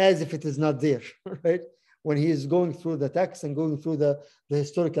as if it is not there, right? When he is going through the text and going through the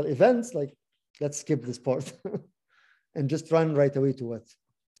historical events, like, let's skip this part and just run right away to what?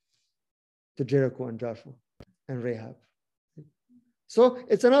 To Jericho and Joshua and Rahab. So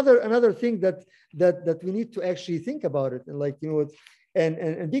it's another thing that we need to actually think about it, and like,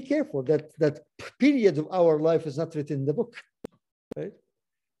 and be careful that period of our life is not written in the book, right?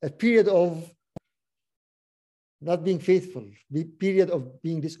 A period of not being faithful, the period of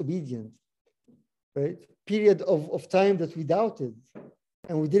being disobedient, right? Period of time that we doubted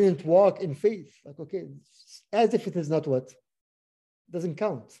and we didn't walk in faith. Like, okay, as if it is not what? It doesn't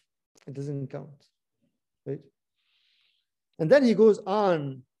count. It doesn't count, right? And then he goes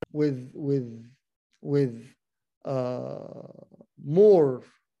on with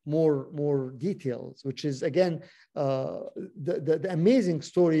more details, which is again the amazing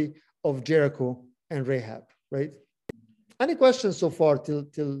story of Jericho and Rahab, right? Any questions so far till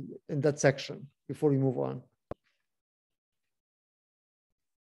in that section before we move on?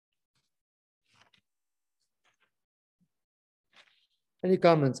 Any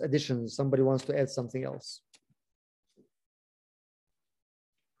comments, additions? Somebody wants to add something else?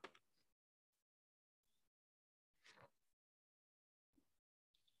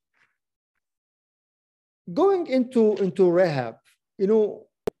 Going into Rahab, you know,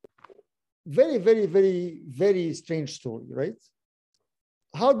 very, very, very, very strange story, right?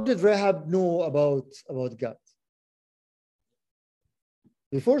 How did Rahab know about God?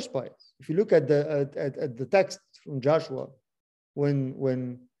 Before spies. If you look at the text from Joshua,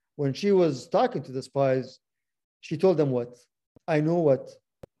 when she was talking to the spies, she told them what? I know what?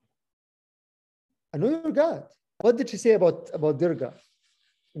 I know your God. What did she say about their God?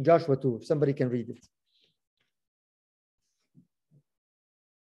 In Joshua 2, if somebody can read it.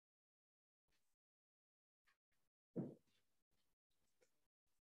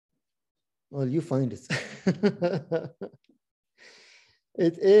 Well, you find it.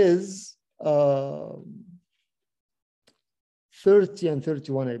 It is 30 and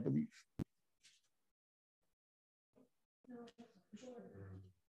 31, I believe.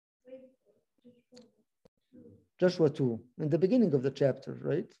 Joshua 2, in the beginning of the chapter,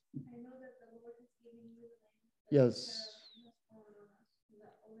 right? Yes.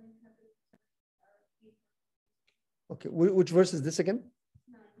 Okay, which verse is this again?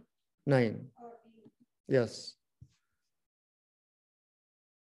 9. Yes.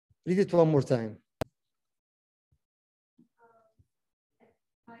 Read it one more time.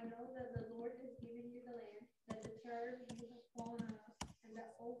 I know that the Lord has given you the land, that the terror of you has fallen on us, and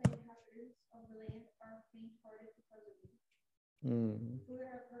that all the inhabitants of the land are faint-hearted because of you. Who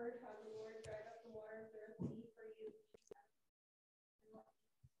have heard how the Lord dried up the water of the sea for you, and what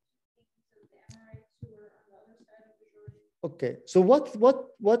the Amorites who were on the other side of the Jordan. Okay, so what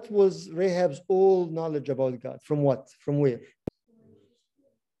was Rahab's all knowledge about God? From what? From where?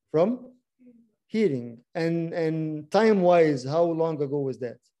 From hearing. And time-wise, how long ago was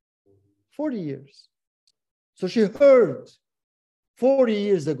that? 40 years. So she heard 40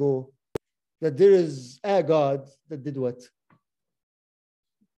 years ago that there is a God that did what?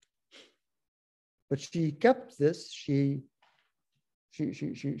 But she kept this. She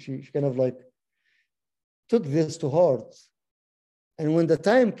kind of like took this to heart. And when the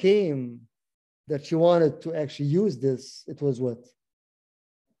time came that she wanted to actually use this, it was what?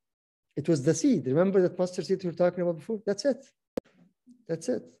 It was the seed. Remember that mustard seed we were talking about before? That's it. That's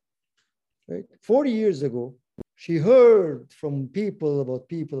it. Right? 40 years ago, she heard from people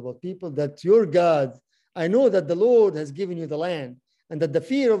that your God, I know that the Lord has given you the land, and that the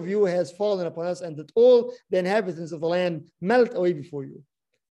fear of you has fallen upon us, and that all the inhabitants of the land melt away before you.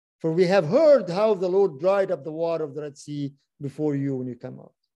 For we have heard how the Lord dried up the water of the Red Sea before you when you come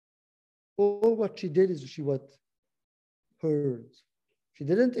out. All what she did is she what? Heard. She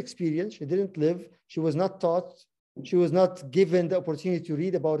didn't experience, she didn't live, she was not taught, she was not given the opportunity to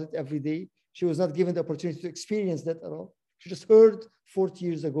read about it every day. She was not given the opportunity to experience that at all. She just heard 40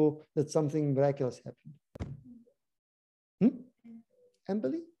 years ago that something miraculous happened. And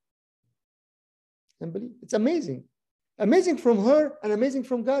believe. And believe. It's amazing. Amazing from her and amazing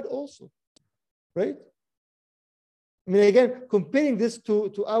from God also. Right? I mean, again, comparing this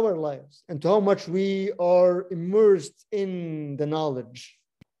to our lives and to how much we are immersed in the knowledge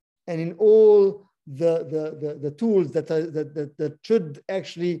and in all the tools that should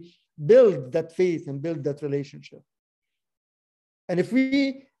actually build that faith and build that relationship. And if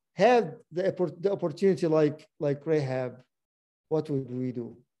we had the opportunity like Rahab, what would we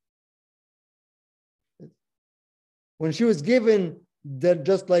do? When she was given the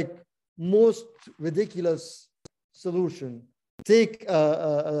just like most ridiculous solution, take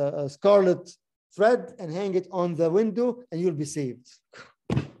a scarlet thread and hang it on the window and you'll be saved.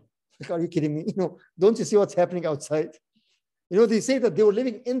 Like, are you kidding me? Don't you see what's happening outside? They say that they were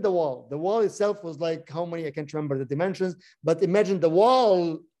living in the wall. The wall itself was like, how many? I can't remember the dimensions, but imagine the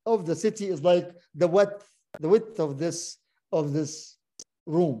wall of the city is like the width of this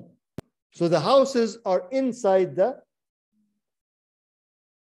room. So the houses are inside the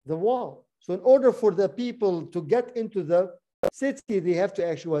wall. So in order for the people to get into the city, they have to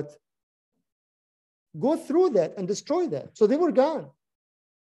actually what? Go through that and destroy that. So they were gone.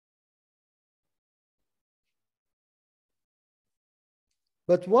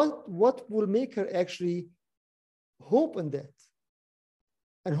 But what will make her actually hope in that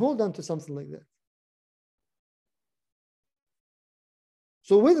and hold on to something like that?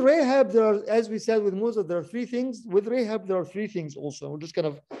 So with Rahab, there are, as we said with Moses, there are three things. With Rahab, there are three things also. We're just kind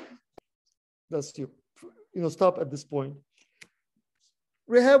of, let's stop at this point.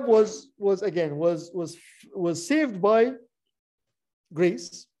 Rahab was saved by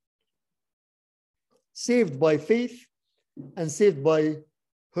grace, saved by faith, and saved by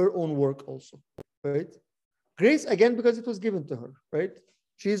her own work also, right? Grace, again, because it was given to her, right?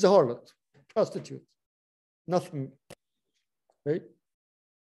 She is a harlot, prostitute, nothing, right?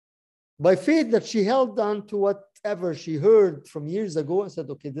 By faith that she held on to whatever she heard from years ago and said,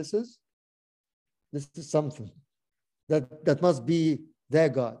 okay, this is something that must be their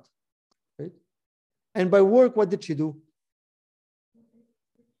God, right? And by work, what did she do?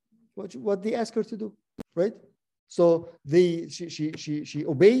 What they asked her to do, right? So she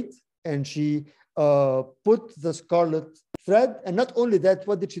obeyed, and she put the scarlet thread. And not only that,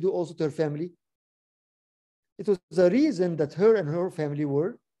 what did she do also to her family? It was the reason that her and her family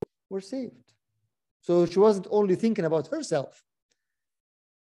were saved. So she wasn't only thinking about herself,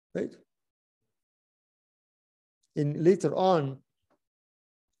 right? In later on,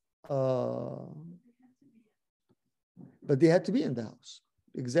 but they had to be in the house.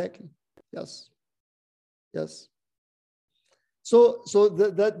 Exactly. Yes. So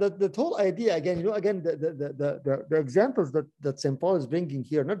the whole idea, again, the examples that St. Paul is bringing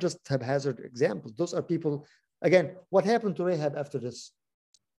here, not just haphazard examples. Those are people. Again, what happened to Rahab after this?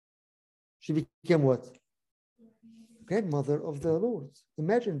 She became what? Grandmother of the Lord.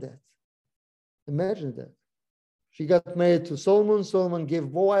 Imagine that. Imagine that. She got married to Solomon. Solomon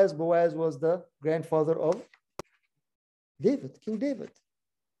gave Boaz. Boaz was the grandfather of David, King David,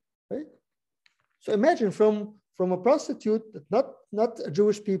 right? So imagine from a prostitute, not a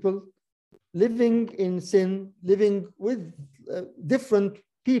Jewish people, living in sin, living with different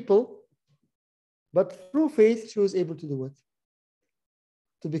people, but through faith, she was able to do it.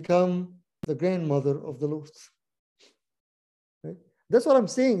 To become the grandmother of the Lord. Right? That's what I'm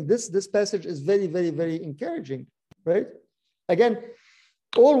saying. This passage is very, very, very encouraging, right? Again,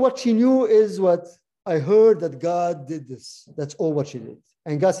 all what she knew is what I heard that God did this. That's all what she did.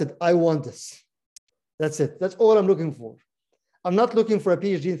 And God said, I want this. That's it. That's all I'm looking for. I'm not looking for a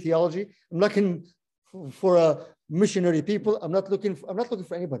PhD in theology. I'm looking for a missionary people. I'm not looking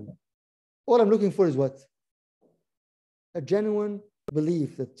for anybody. All I'm looking for is what? A genuine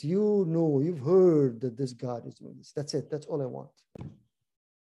belief that you've heard that this God is doing this. That's it. That's all I want.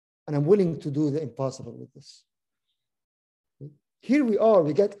 And I'm willing to do the impossible with this. Here we are.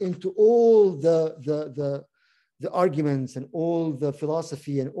 We get into all the arguments and all the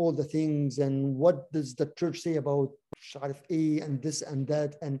philosophy and all the things and what does the church say about Sharif A and this and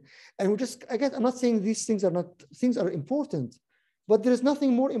that and we just, again, I'm not saying these things are important, but there is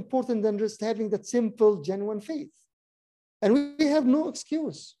nothing more important than just having that simple, genuine faith. And we have no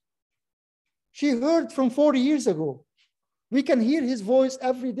excuse. She heard from 40 years ago. We can hear his voice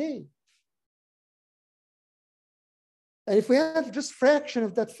every day. And if we have just fraction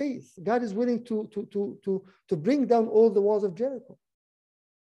of that faith, God is willing to bring down all the walls of Jericho.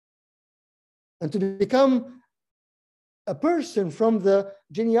 And to become a person from the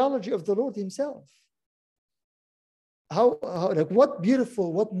genealogy of the Lord himself. What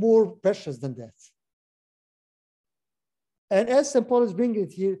beautiful, what more precious than that? And as St. Paul is bringing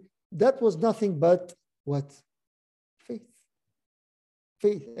it here, that was nothing but what? Faith.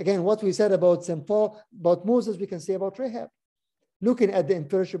 Faith. Again, what we said about St. Paul, about Moses, we can say about Rahab. Looking at the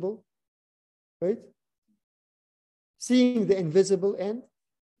imperishable, right? Seeing the invisible and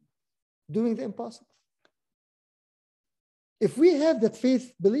doing the impossible. If we have that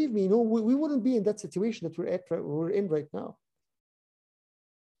faith, believe me, we wouldn't be in that situation that we're in right now.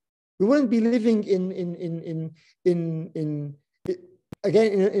 We wouldn't be living in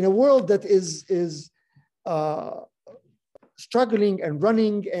a world that is struggling and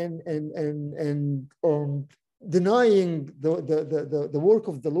running and denying the work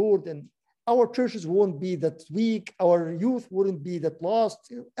of the Lord, and our churches won't be that weak, our youth wouldn't be that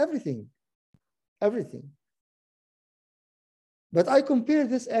lost, everything. But I compare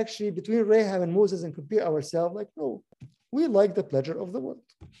this actually between Rahab and Moses and compare ourselves like, no, we like the pleasure of the world.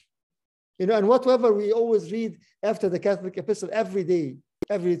 And whatever we always read after the Catholic epistle every day,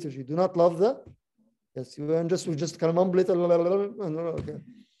 every liturgy, do not love the, yes, we just kind of mumble it, okay.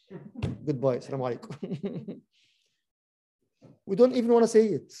 Goodbye, assalamu alaikum. We don't even want to say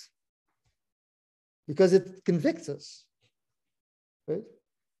it because it convicts us, right?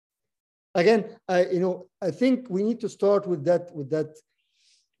 Again, I think we need to start with that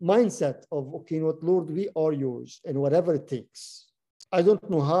mindset of, okay, you know what, Lord, we are yours, and whatever it takes. I don't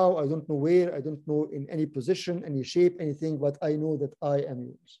know how, I don't know where, I don't know in any position, any shape, anything, but I know that I am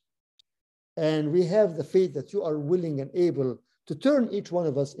yours. And we have the faith that you are willing and able to turn each one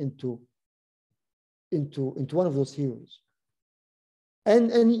of us into one of those heroes.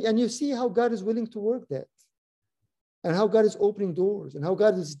 And you see how God is willing to work that, and how God is opening doors, and how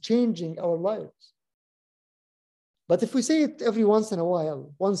God is changing our lives. But if we say it every once in a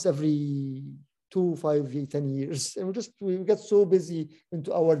while, once every 2, 5, 10 years, and we get so busy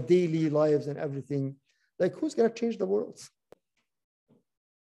into our daily lives and everything, like, who's going to change the world?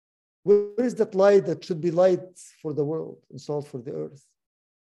 Where is that light that should be light for the world and salt for the earth?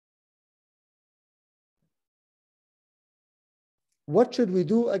 What should we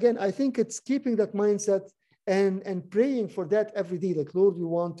do? Again, I think it's keeping that mindset and praying for that every day. Like, Lord, we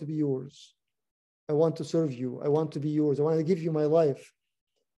want to be yours. I want to serve you. I want to be yours. I want to give you my life.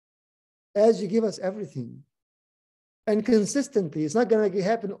 As you give us everything. And consistently, it's not going to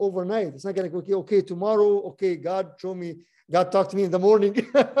happen overnight. It's not going to go, okay, tomorrow, okay, God, show me. God talked to me in the morning.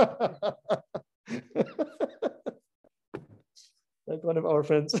 Like one of our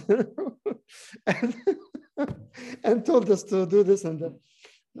friends. and told us to do this and that.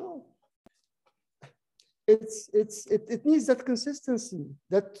 No. It needs that consistency,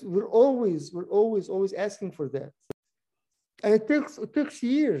 that we're always asking for that. And it takes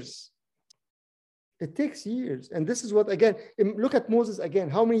years. It takes years. And this is what, again, look at Moses again.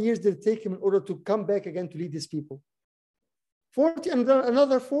 How many years did it take him in order to come back again to lead his people? 40 and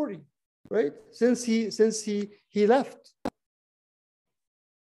another 40, right? Since he left.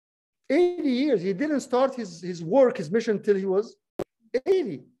 80 years. He didn't start his work, his mission till he was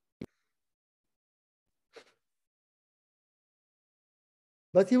 80.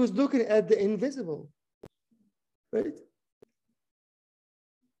 But he was looking at the invisible, right?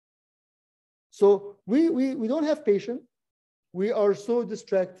 So we don't have patience. We are so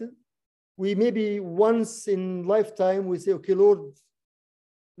distracted. We maybe once in lifetime, we say, okay, Lord,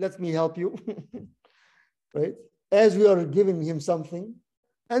 let me help you, right? As we are giving him something,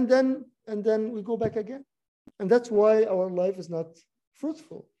 and then we go back again. And that's why our life is not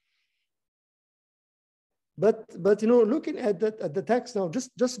fruitful. But you know, looking at the text now,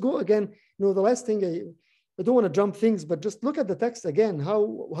 just go again. You know, the last thing, I don't want to jump things, but just look at the text again.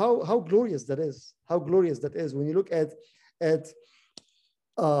 How glorious that is. How glorious that is when you look at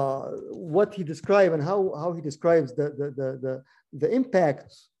what he describes and how he describes the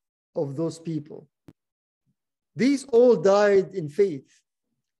impact of those people. These all died in faith,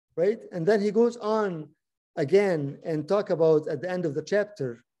 right? And then he goes on again and talk about at the end of the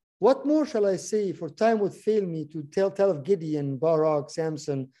chapter, what more shall I say? For time would fail me to tell of Gideon, Barak,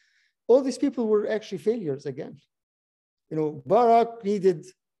 Samson. All these people were actually failures again. You know, Barak needed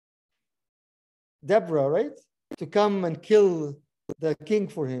Deborah, right? To come and kill the king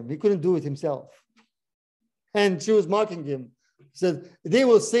for him. He couldn't do it himself. And she was mocking him. Said, they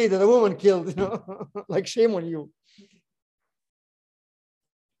will say that a woman killed, you know, like shame on you.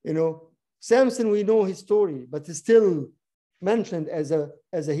 You know, Samson, we know his story, but he's still mentioned as a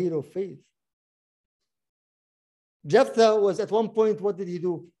hero of faith. Jephthah was at one point, what did he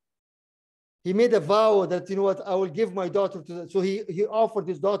do? He made a vow that, you know what, I will give my daughter to. So he offered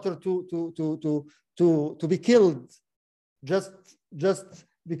his daughter to be killed, just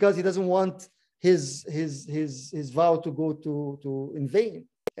because he doesn't want his vow to go to in vain.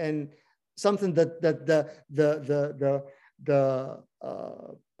 And something that the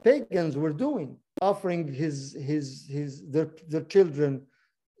pagans were doing, offering their children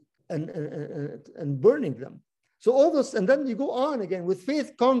and burning them. So all those, and then you go on again with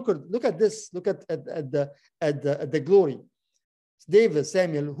faith conquered. Look at this. Look at the glory. David,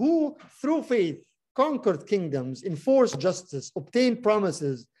 Samuel, who through faith conquered kingdoms, enforced justice, obtained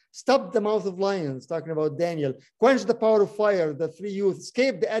promises, stopped the mouth of lions, talking about Daniel, quenched the power of fire, the 3 youth,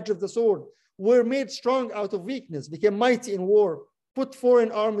 escaped the edge of the sword, were made strong out of weakness, became mighty in war, put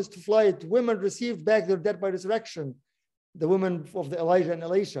foreign armies to flight, women received back their dead by resurrection, the women of the Elijah and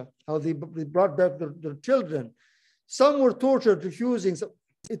Elisha, how they brought back their children. Some were tortured, refusing. So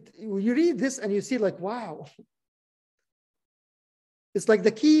you read this and you see like, wow. It's like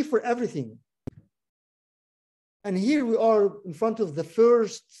the key for everything. And here we are in front of the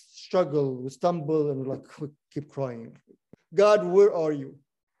first struggle. We stumble and we're like, we keep crying. God, where are you?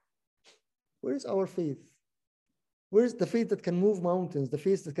 Where is our faith? Where is the faith that can move mountains? The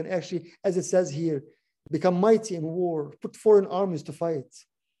faith that can actually, as it says here, become mighty in war, put foreign armies to fight.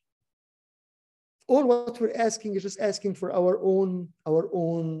 All what we're asking is just asking for our own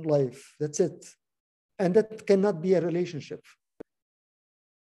life. That's it. And that cannot be a relationship.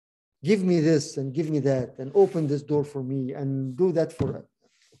 give me this and give me that and open this door for me and do that for it.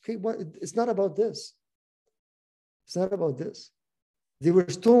 Okay, it's not about this. It's not about this. They were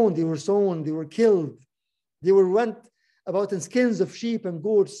stoned, they were sown, they were killed. They were went about in skins of sheep and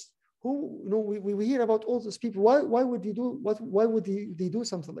goats. Who, we hear about all those people. Why would they do why would they do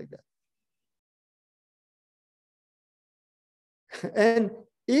something like that? And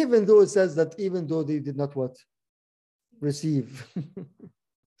even though it says that even though they did not what? Receive.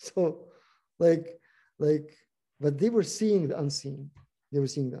 So but they were seeing the unseen. They were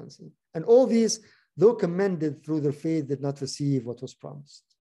seeing the unseen. And all these, though commended through their faith, did not receive what was promised.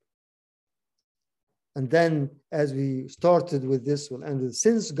 And then, as we started with this, we'll end with,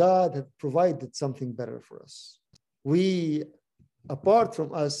 since God had provided something better for us, apart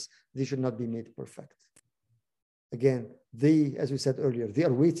from us, they should not be made perfect. Again, they, as we said earlier, they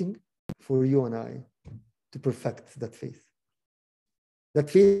are waiting for you and I to perfect that faith. That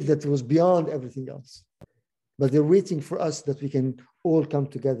faith that was beyond everything else. But they're waiting for us that we can all come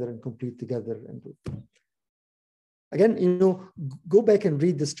together and complete together and do it. Again, go back and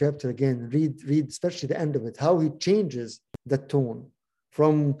read this chapter again. Read especially the end of it, how he changes the tone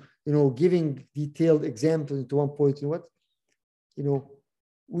from, giving detailed examples to one point.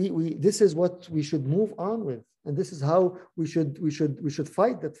 This is what we should move on with, and this is how we should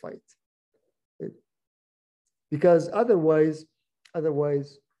fight that fight. Because otherwise, we're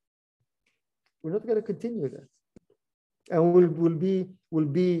not going to continue that, and we'll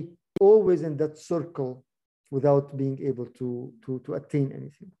be always in that circle without being able to attain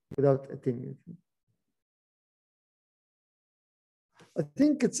anything, without attaining anything. I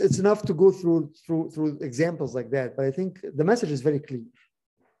think it's enough to go through examples like that, but I think the message is very clear.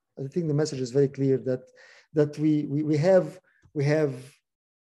 I think the message is very clear that we have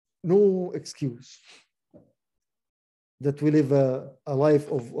no excuse, that we live a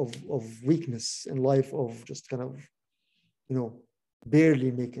life of weakness and life of just kind of,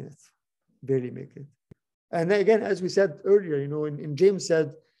 barely making it. And again, as we said earlier, in James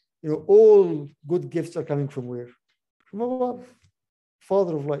said, all good gifts are coming from where? From above,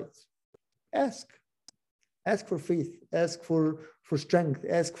 Father of lights. Ask for faith, ask for strength,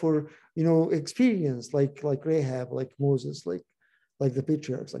 ask for, experience like Rahab, like Moses, like the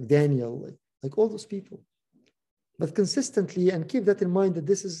patriarchs, like Daniel, like all those people. But consistently, and keep that in mind, that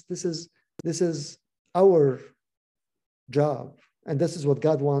this is our job, and this is what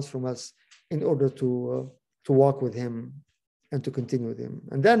God wants from us in order to walk with him and to continue with him.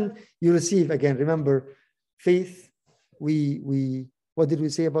 And then you receive, again, remember, faith, what did we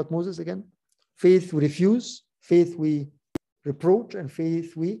say about Moses again? Faith we refuse, faith we reproach, and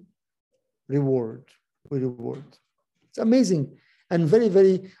faith we reward. It's amazing and very,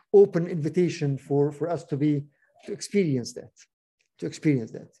 very open invitation for us to experience that. You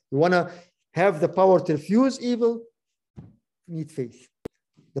want to have the power to refuse evil, you need faith.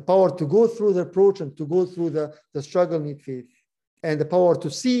 The power to go through the approach and to go through the struggle, need faith. And the power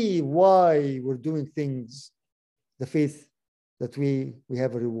to see why we're doing things, the faith that we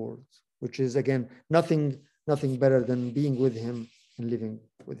have a reward, which is, again, nothing better than being with him and living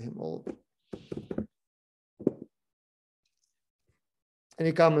with him all.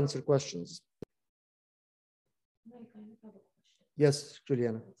 Any comments or questions? I kind of have a question. Yes,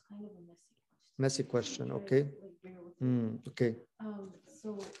 Juliana. It's kind of a messy question. Messy question, okay. Okay.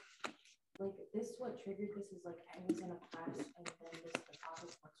 So this, what triggered this is I was in a class, and then the topic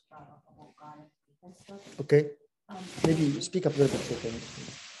was brought up about God and stuff. Okay. Maybe speak up a little bit.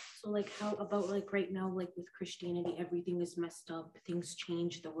 So how about right now, with Christianity, everything is messed up, things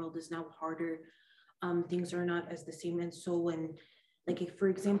change, the world is now harder, things are not as the same. And so when, if, for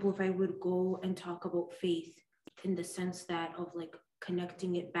example, if I would go and talk about faith in the sense that of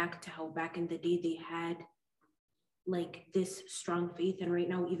connecting it back to how back in the day they had this strong faith, and right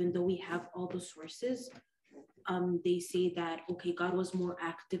now, even though we have all the sources, they say that, okay, God was more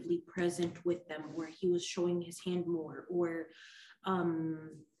actively present with them, or he was showing his hand more, or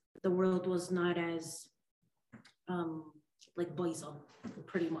the world was not as boisel,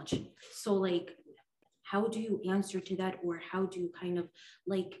 pretty much. So how do you answer to that, or how do you kind of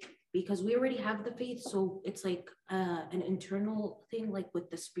because we already have the faith, so it's an internal thing, with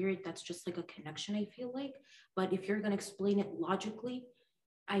the spirit, that's just a connection, I feel like. But if you're going to explain it logically,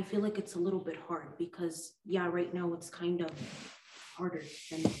 I feel like it's a little bit hard, because right now it's kind of harder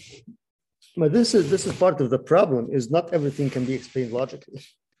than. But this is part of the problem, is not everything can be explained logically.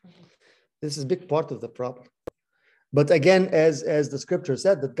 This is a big part of the problem. But again, as the scripture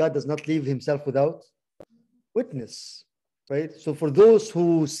said, that God does not leave himself without witness, right? So for those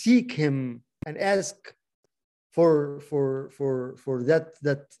who seek him and ask for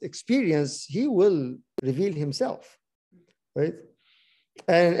that experience, he will reveal himself, right?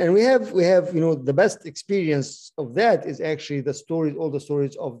 And we have the best experience of that is actually all the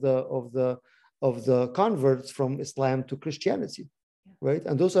stories of the converts from Islam to Christianity, right?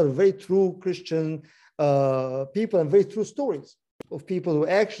 And those are very true Christian people and very true stories of people who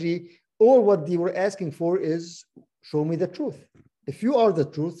actually all what they were asking for is show me the truth. If you are the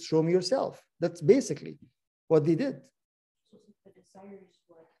truth, show me yourself. That's basically what they did. So the desire is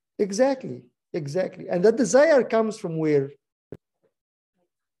what? Exactly. And that desire comes from where?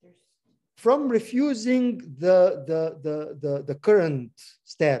 From refusing the current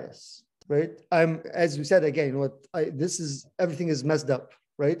status, right? As you said again, everything is messed up,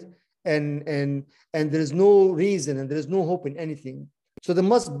 right? And there is no reason and there is no hope in anything. So there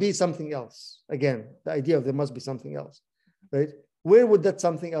must be something else. Again, the idea of there must be something else, right? Where would that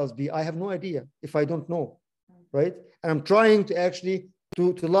something else be? I have no idea if I don't know, right? And I'm trying to actually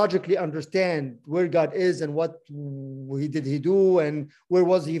to logically understand where God is and what did he do and where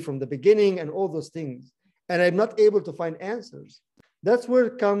was he from the beginning and all those things. And I'm not able to find answers. That's where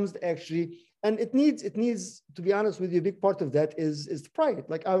it comes actually. And it needs, to be honest with you, a big part of that is pride.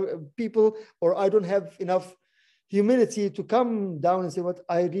 Like I don't have enough humility to come down and say, what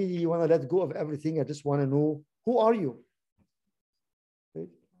I really want to let go of everything. I just want to know, who are you? Right?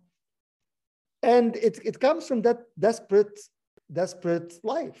 And it comes from that desperate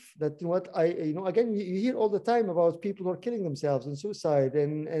life that, again, you hear all the time about people who are killing themselves and suicide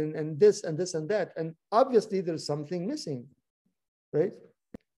and this and this and that. And obviously there's something missing, right?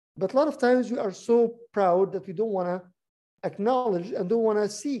 But a lot of times we are so proud that we don't want to acknowledge and don't want to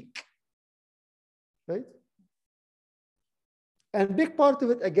seek, right? And big part of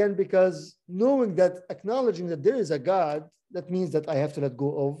it, again, because knowing that, acknowledging that there is a God, that means that I have to let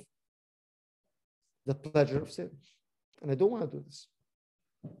go of the pleasure of sin. And I don't want to do this,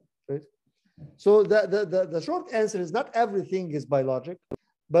 right? So the short answer is not everything is by logic,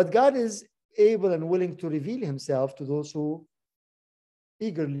 but God is able and willing to reveal himself to those who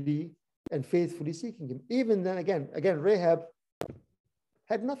eagerly and faithfully seeking him. Even then, again, Rahab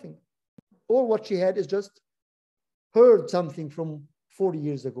had nothing. All what she had is just heard something from 40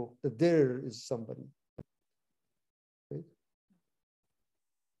 years ago, that there is somebody. Right?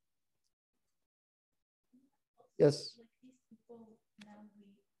 Yes. Like these people, now we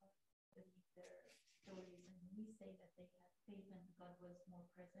believe their stories and we say that they had faith and God was more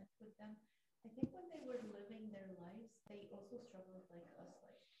present with them. I think when they were living their lives, they also struggled like us,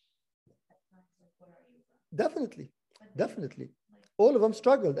 like at times, like, what are you? Definitely. All of them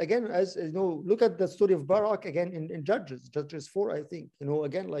struggled. Again, as you know, look at the story of Barak again in Judges 4, I think.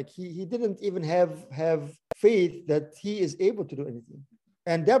 Again, like he didn't even have faith that he is able to do anything.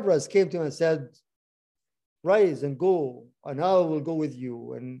 And Deborah came to him and said, rise and go, and I will go with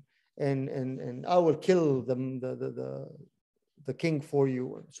you, and I will kill the king for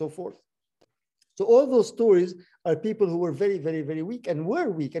you, and so forth. So all those stories are people who were very, very, very weak and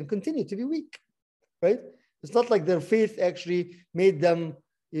were weak and continue to be weak, right? It's not like their faith actually made them,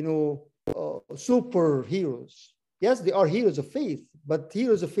 superheroes. Yes, they are heroes of faith, but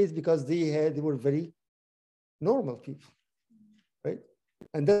heroes of faith because they were very normal people, right?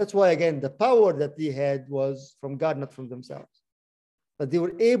 And that's why, again, the power that they had was from God, not from themselves. But they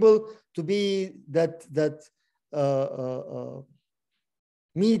were able to be that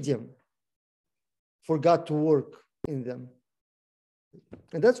medium for God to work in them.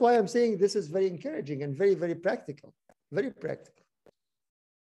 And that's why I'm saying this is very encouraging and very, very practical. Very practical.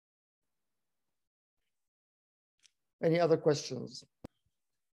 Any other questions?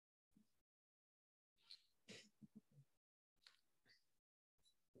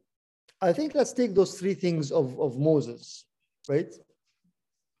 I think let's take those three things of Moses, right?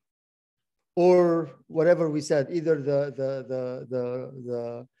 Or whatever we said, either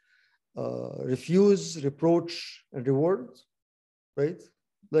the refuse, reproach, and reward, right?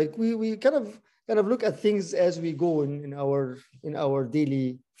 Like we kind of look at things as we go in our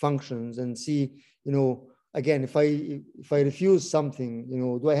daily functions and see, again, if I refuse something,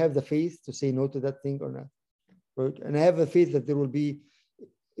 do I have the faith to say no to that thing or not? Right? And I have a faith that there will be,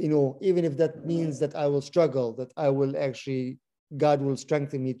 even if that means that I will struggle, that I will actually, God will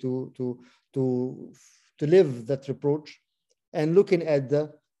strengthen me to live that reproach, and looking at the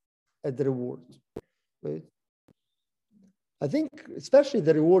reward, right? I think especially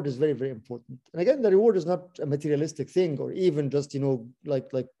the reward is very, very important. And again, the reward is not a materialistic thing, or even just, like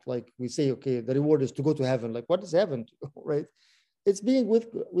we say, okay, the reward is to go to heaven. Like, what is heaven, right? It's being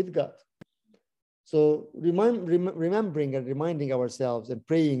with God. So remembering and reminding ourselves and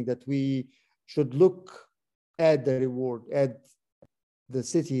praying that we should look add the reward, add the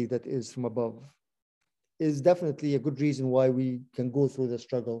city that is from above, is definitely a good reason why we can go through the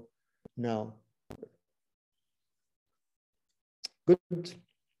struggle now. Good.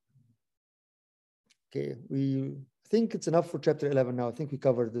 Okay, we think it's enough for chapter 11 now. I think we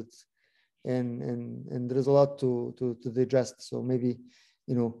covered it, and there is a lot to digest. So maybe,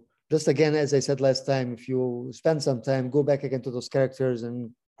 you know, just again, as I said last time, if you spend some time, go back again to those characters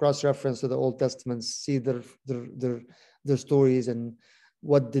and cross-reference to the Old Testament, see their stories and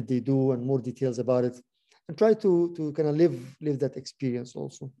what did they do and more details about it, and try to kind of live that experience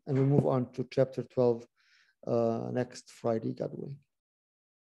also. And we move on to chapter 12 next Friday, God willing.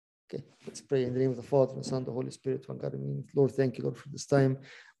 Okay, let's pray in the name of the Father, and the Son, and the Holy Spirit, one God. Amen. Lord, thank you, Lord, for this time.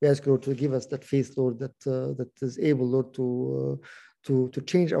 We ask you, Lord, to give us that faith, Lord, that is able, Lord, to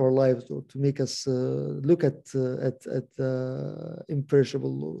change our lives, Lord, to make us look at the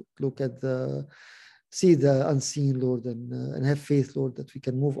imperishable, Lord, look at see the unseen, Lord, and have faith, Lord, that we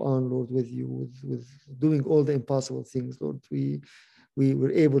can move on, Lord, with you, with doing all the impossible things, Lord. We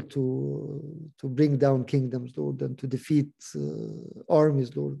were able to bring down kingdoms, Lord, and to defeat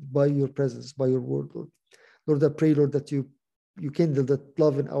armies, Lord, by your presence, by your word, Lord. Lord, I pray, Lord, that you kindle that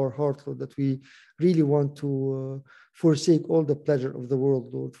love in our heart, Lord, that we really want to forsake all the pleasure of the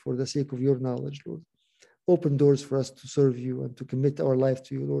world, Lord, for the sake of your knowledge, Lord. Open doors for us to serve you and to commit our life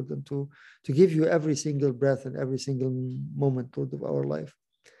to you, Lord, and to give you every single breath and every single moment, Lord, of our life.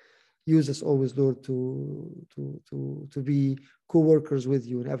 Use us always, Lord, to be co-workers with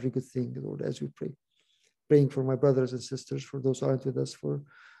you in every good thing, Lord, as we pray. Praying for my brothers and sisters, for those who aren't with us, for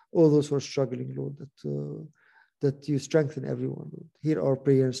all those who are struggling, Lord, that you strengthen everyone, Lord. Hear our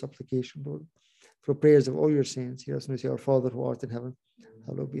prayer and supplication, Lord. For prayers of all your saints, hear us when we say, Our Father who art in heaven,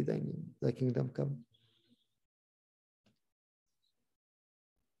 hallowed be thy name. Thy kingdom come.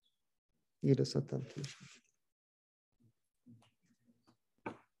 Lead us not into temptation.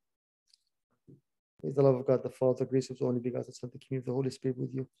 May the love of God, the Father, grace of the only begotten Son, the communion of the Holy Spirit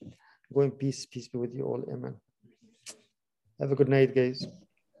with you. Go in peace. Peace be with you all. Amen. Have a good night, guys.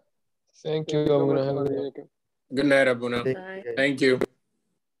 Thank you, Abuna. Have a good night. Good night, Abuna. Thank you.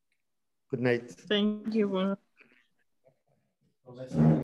 Good night. Thank you, Abuna.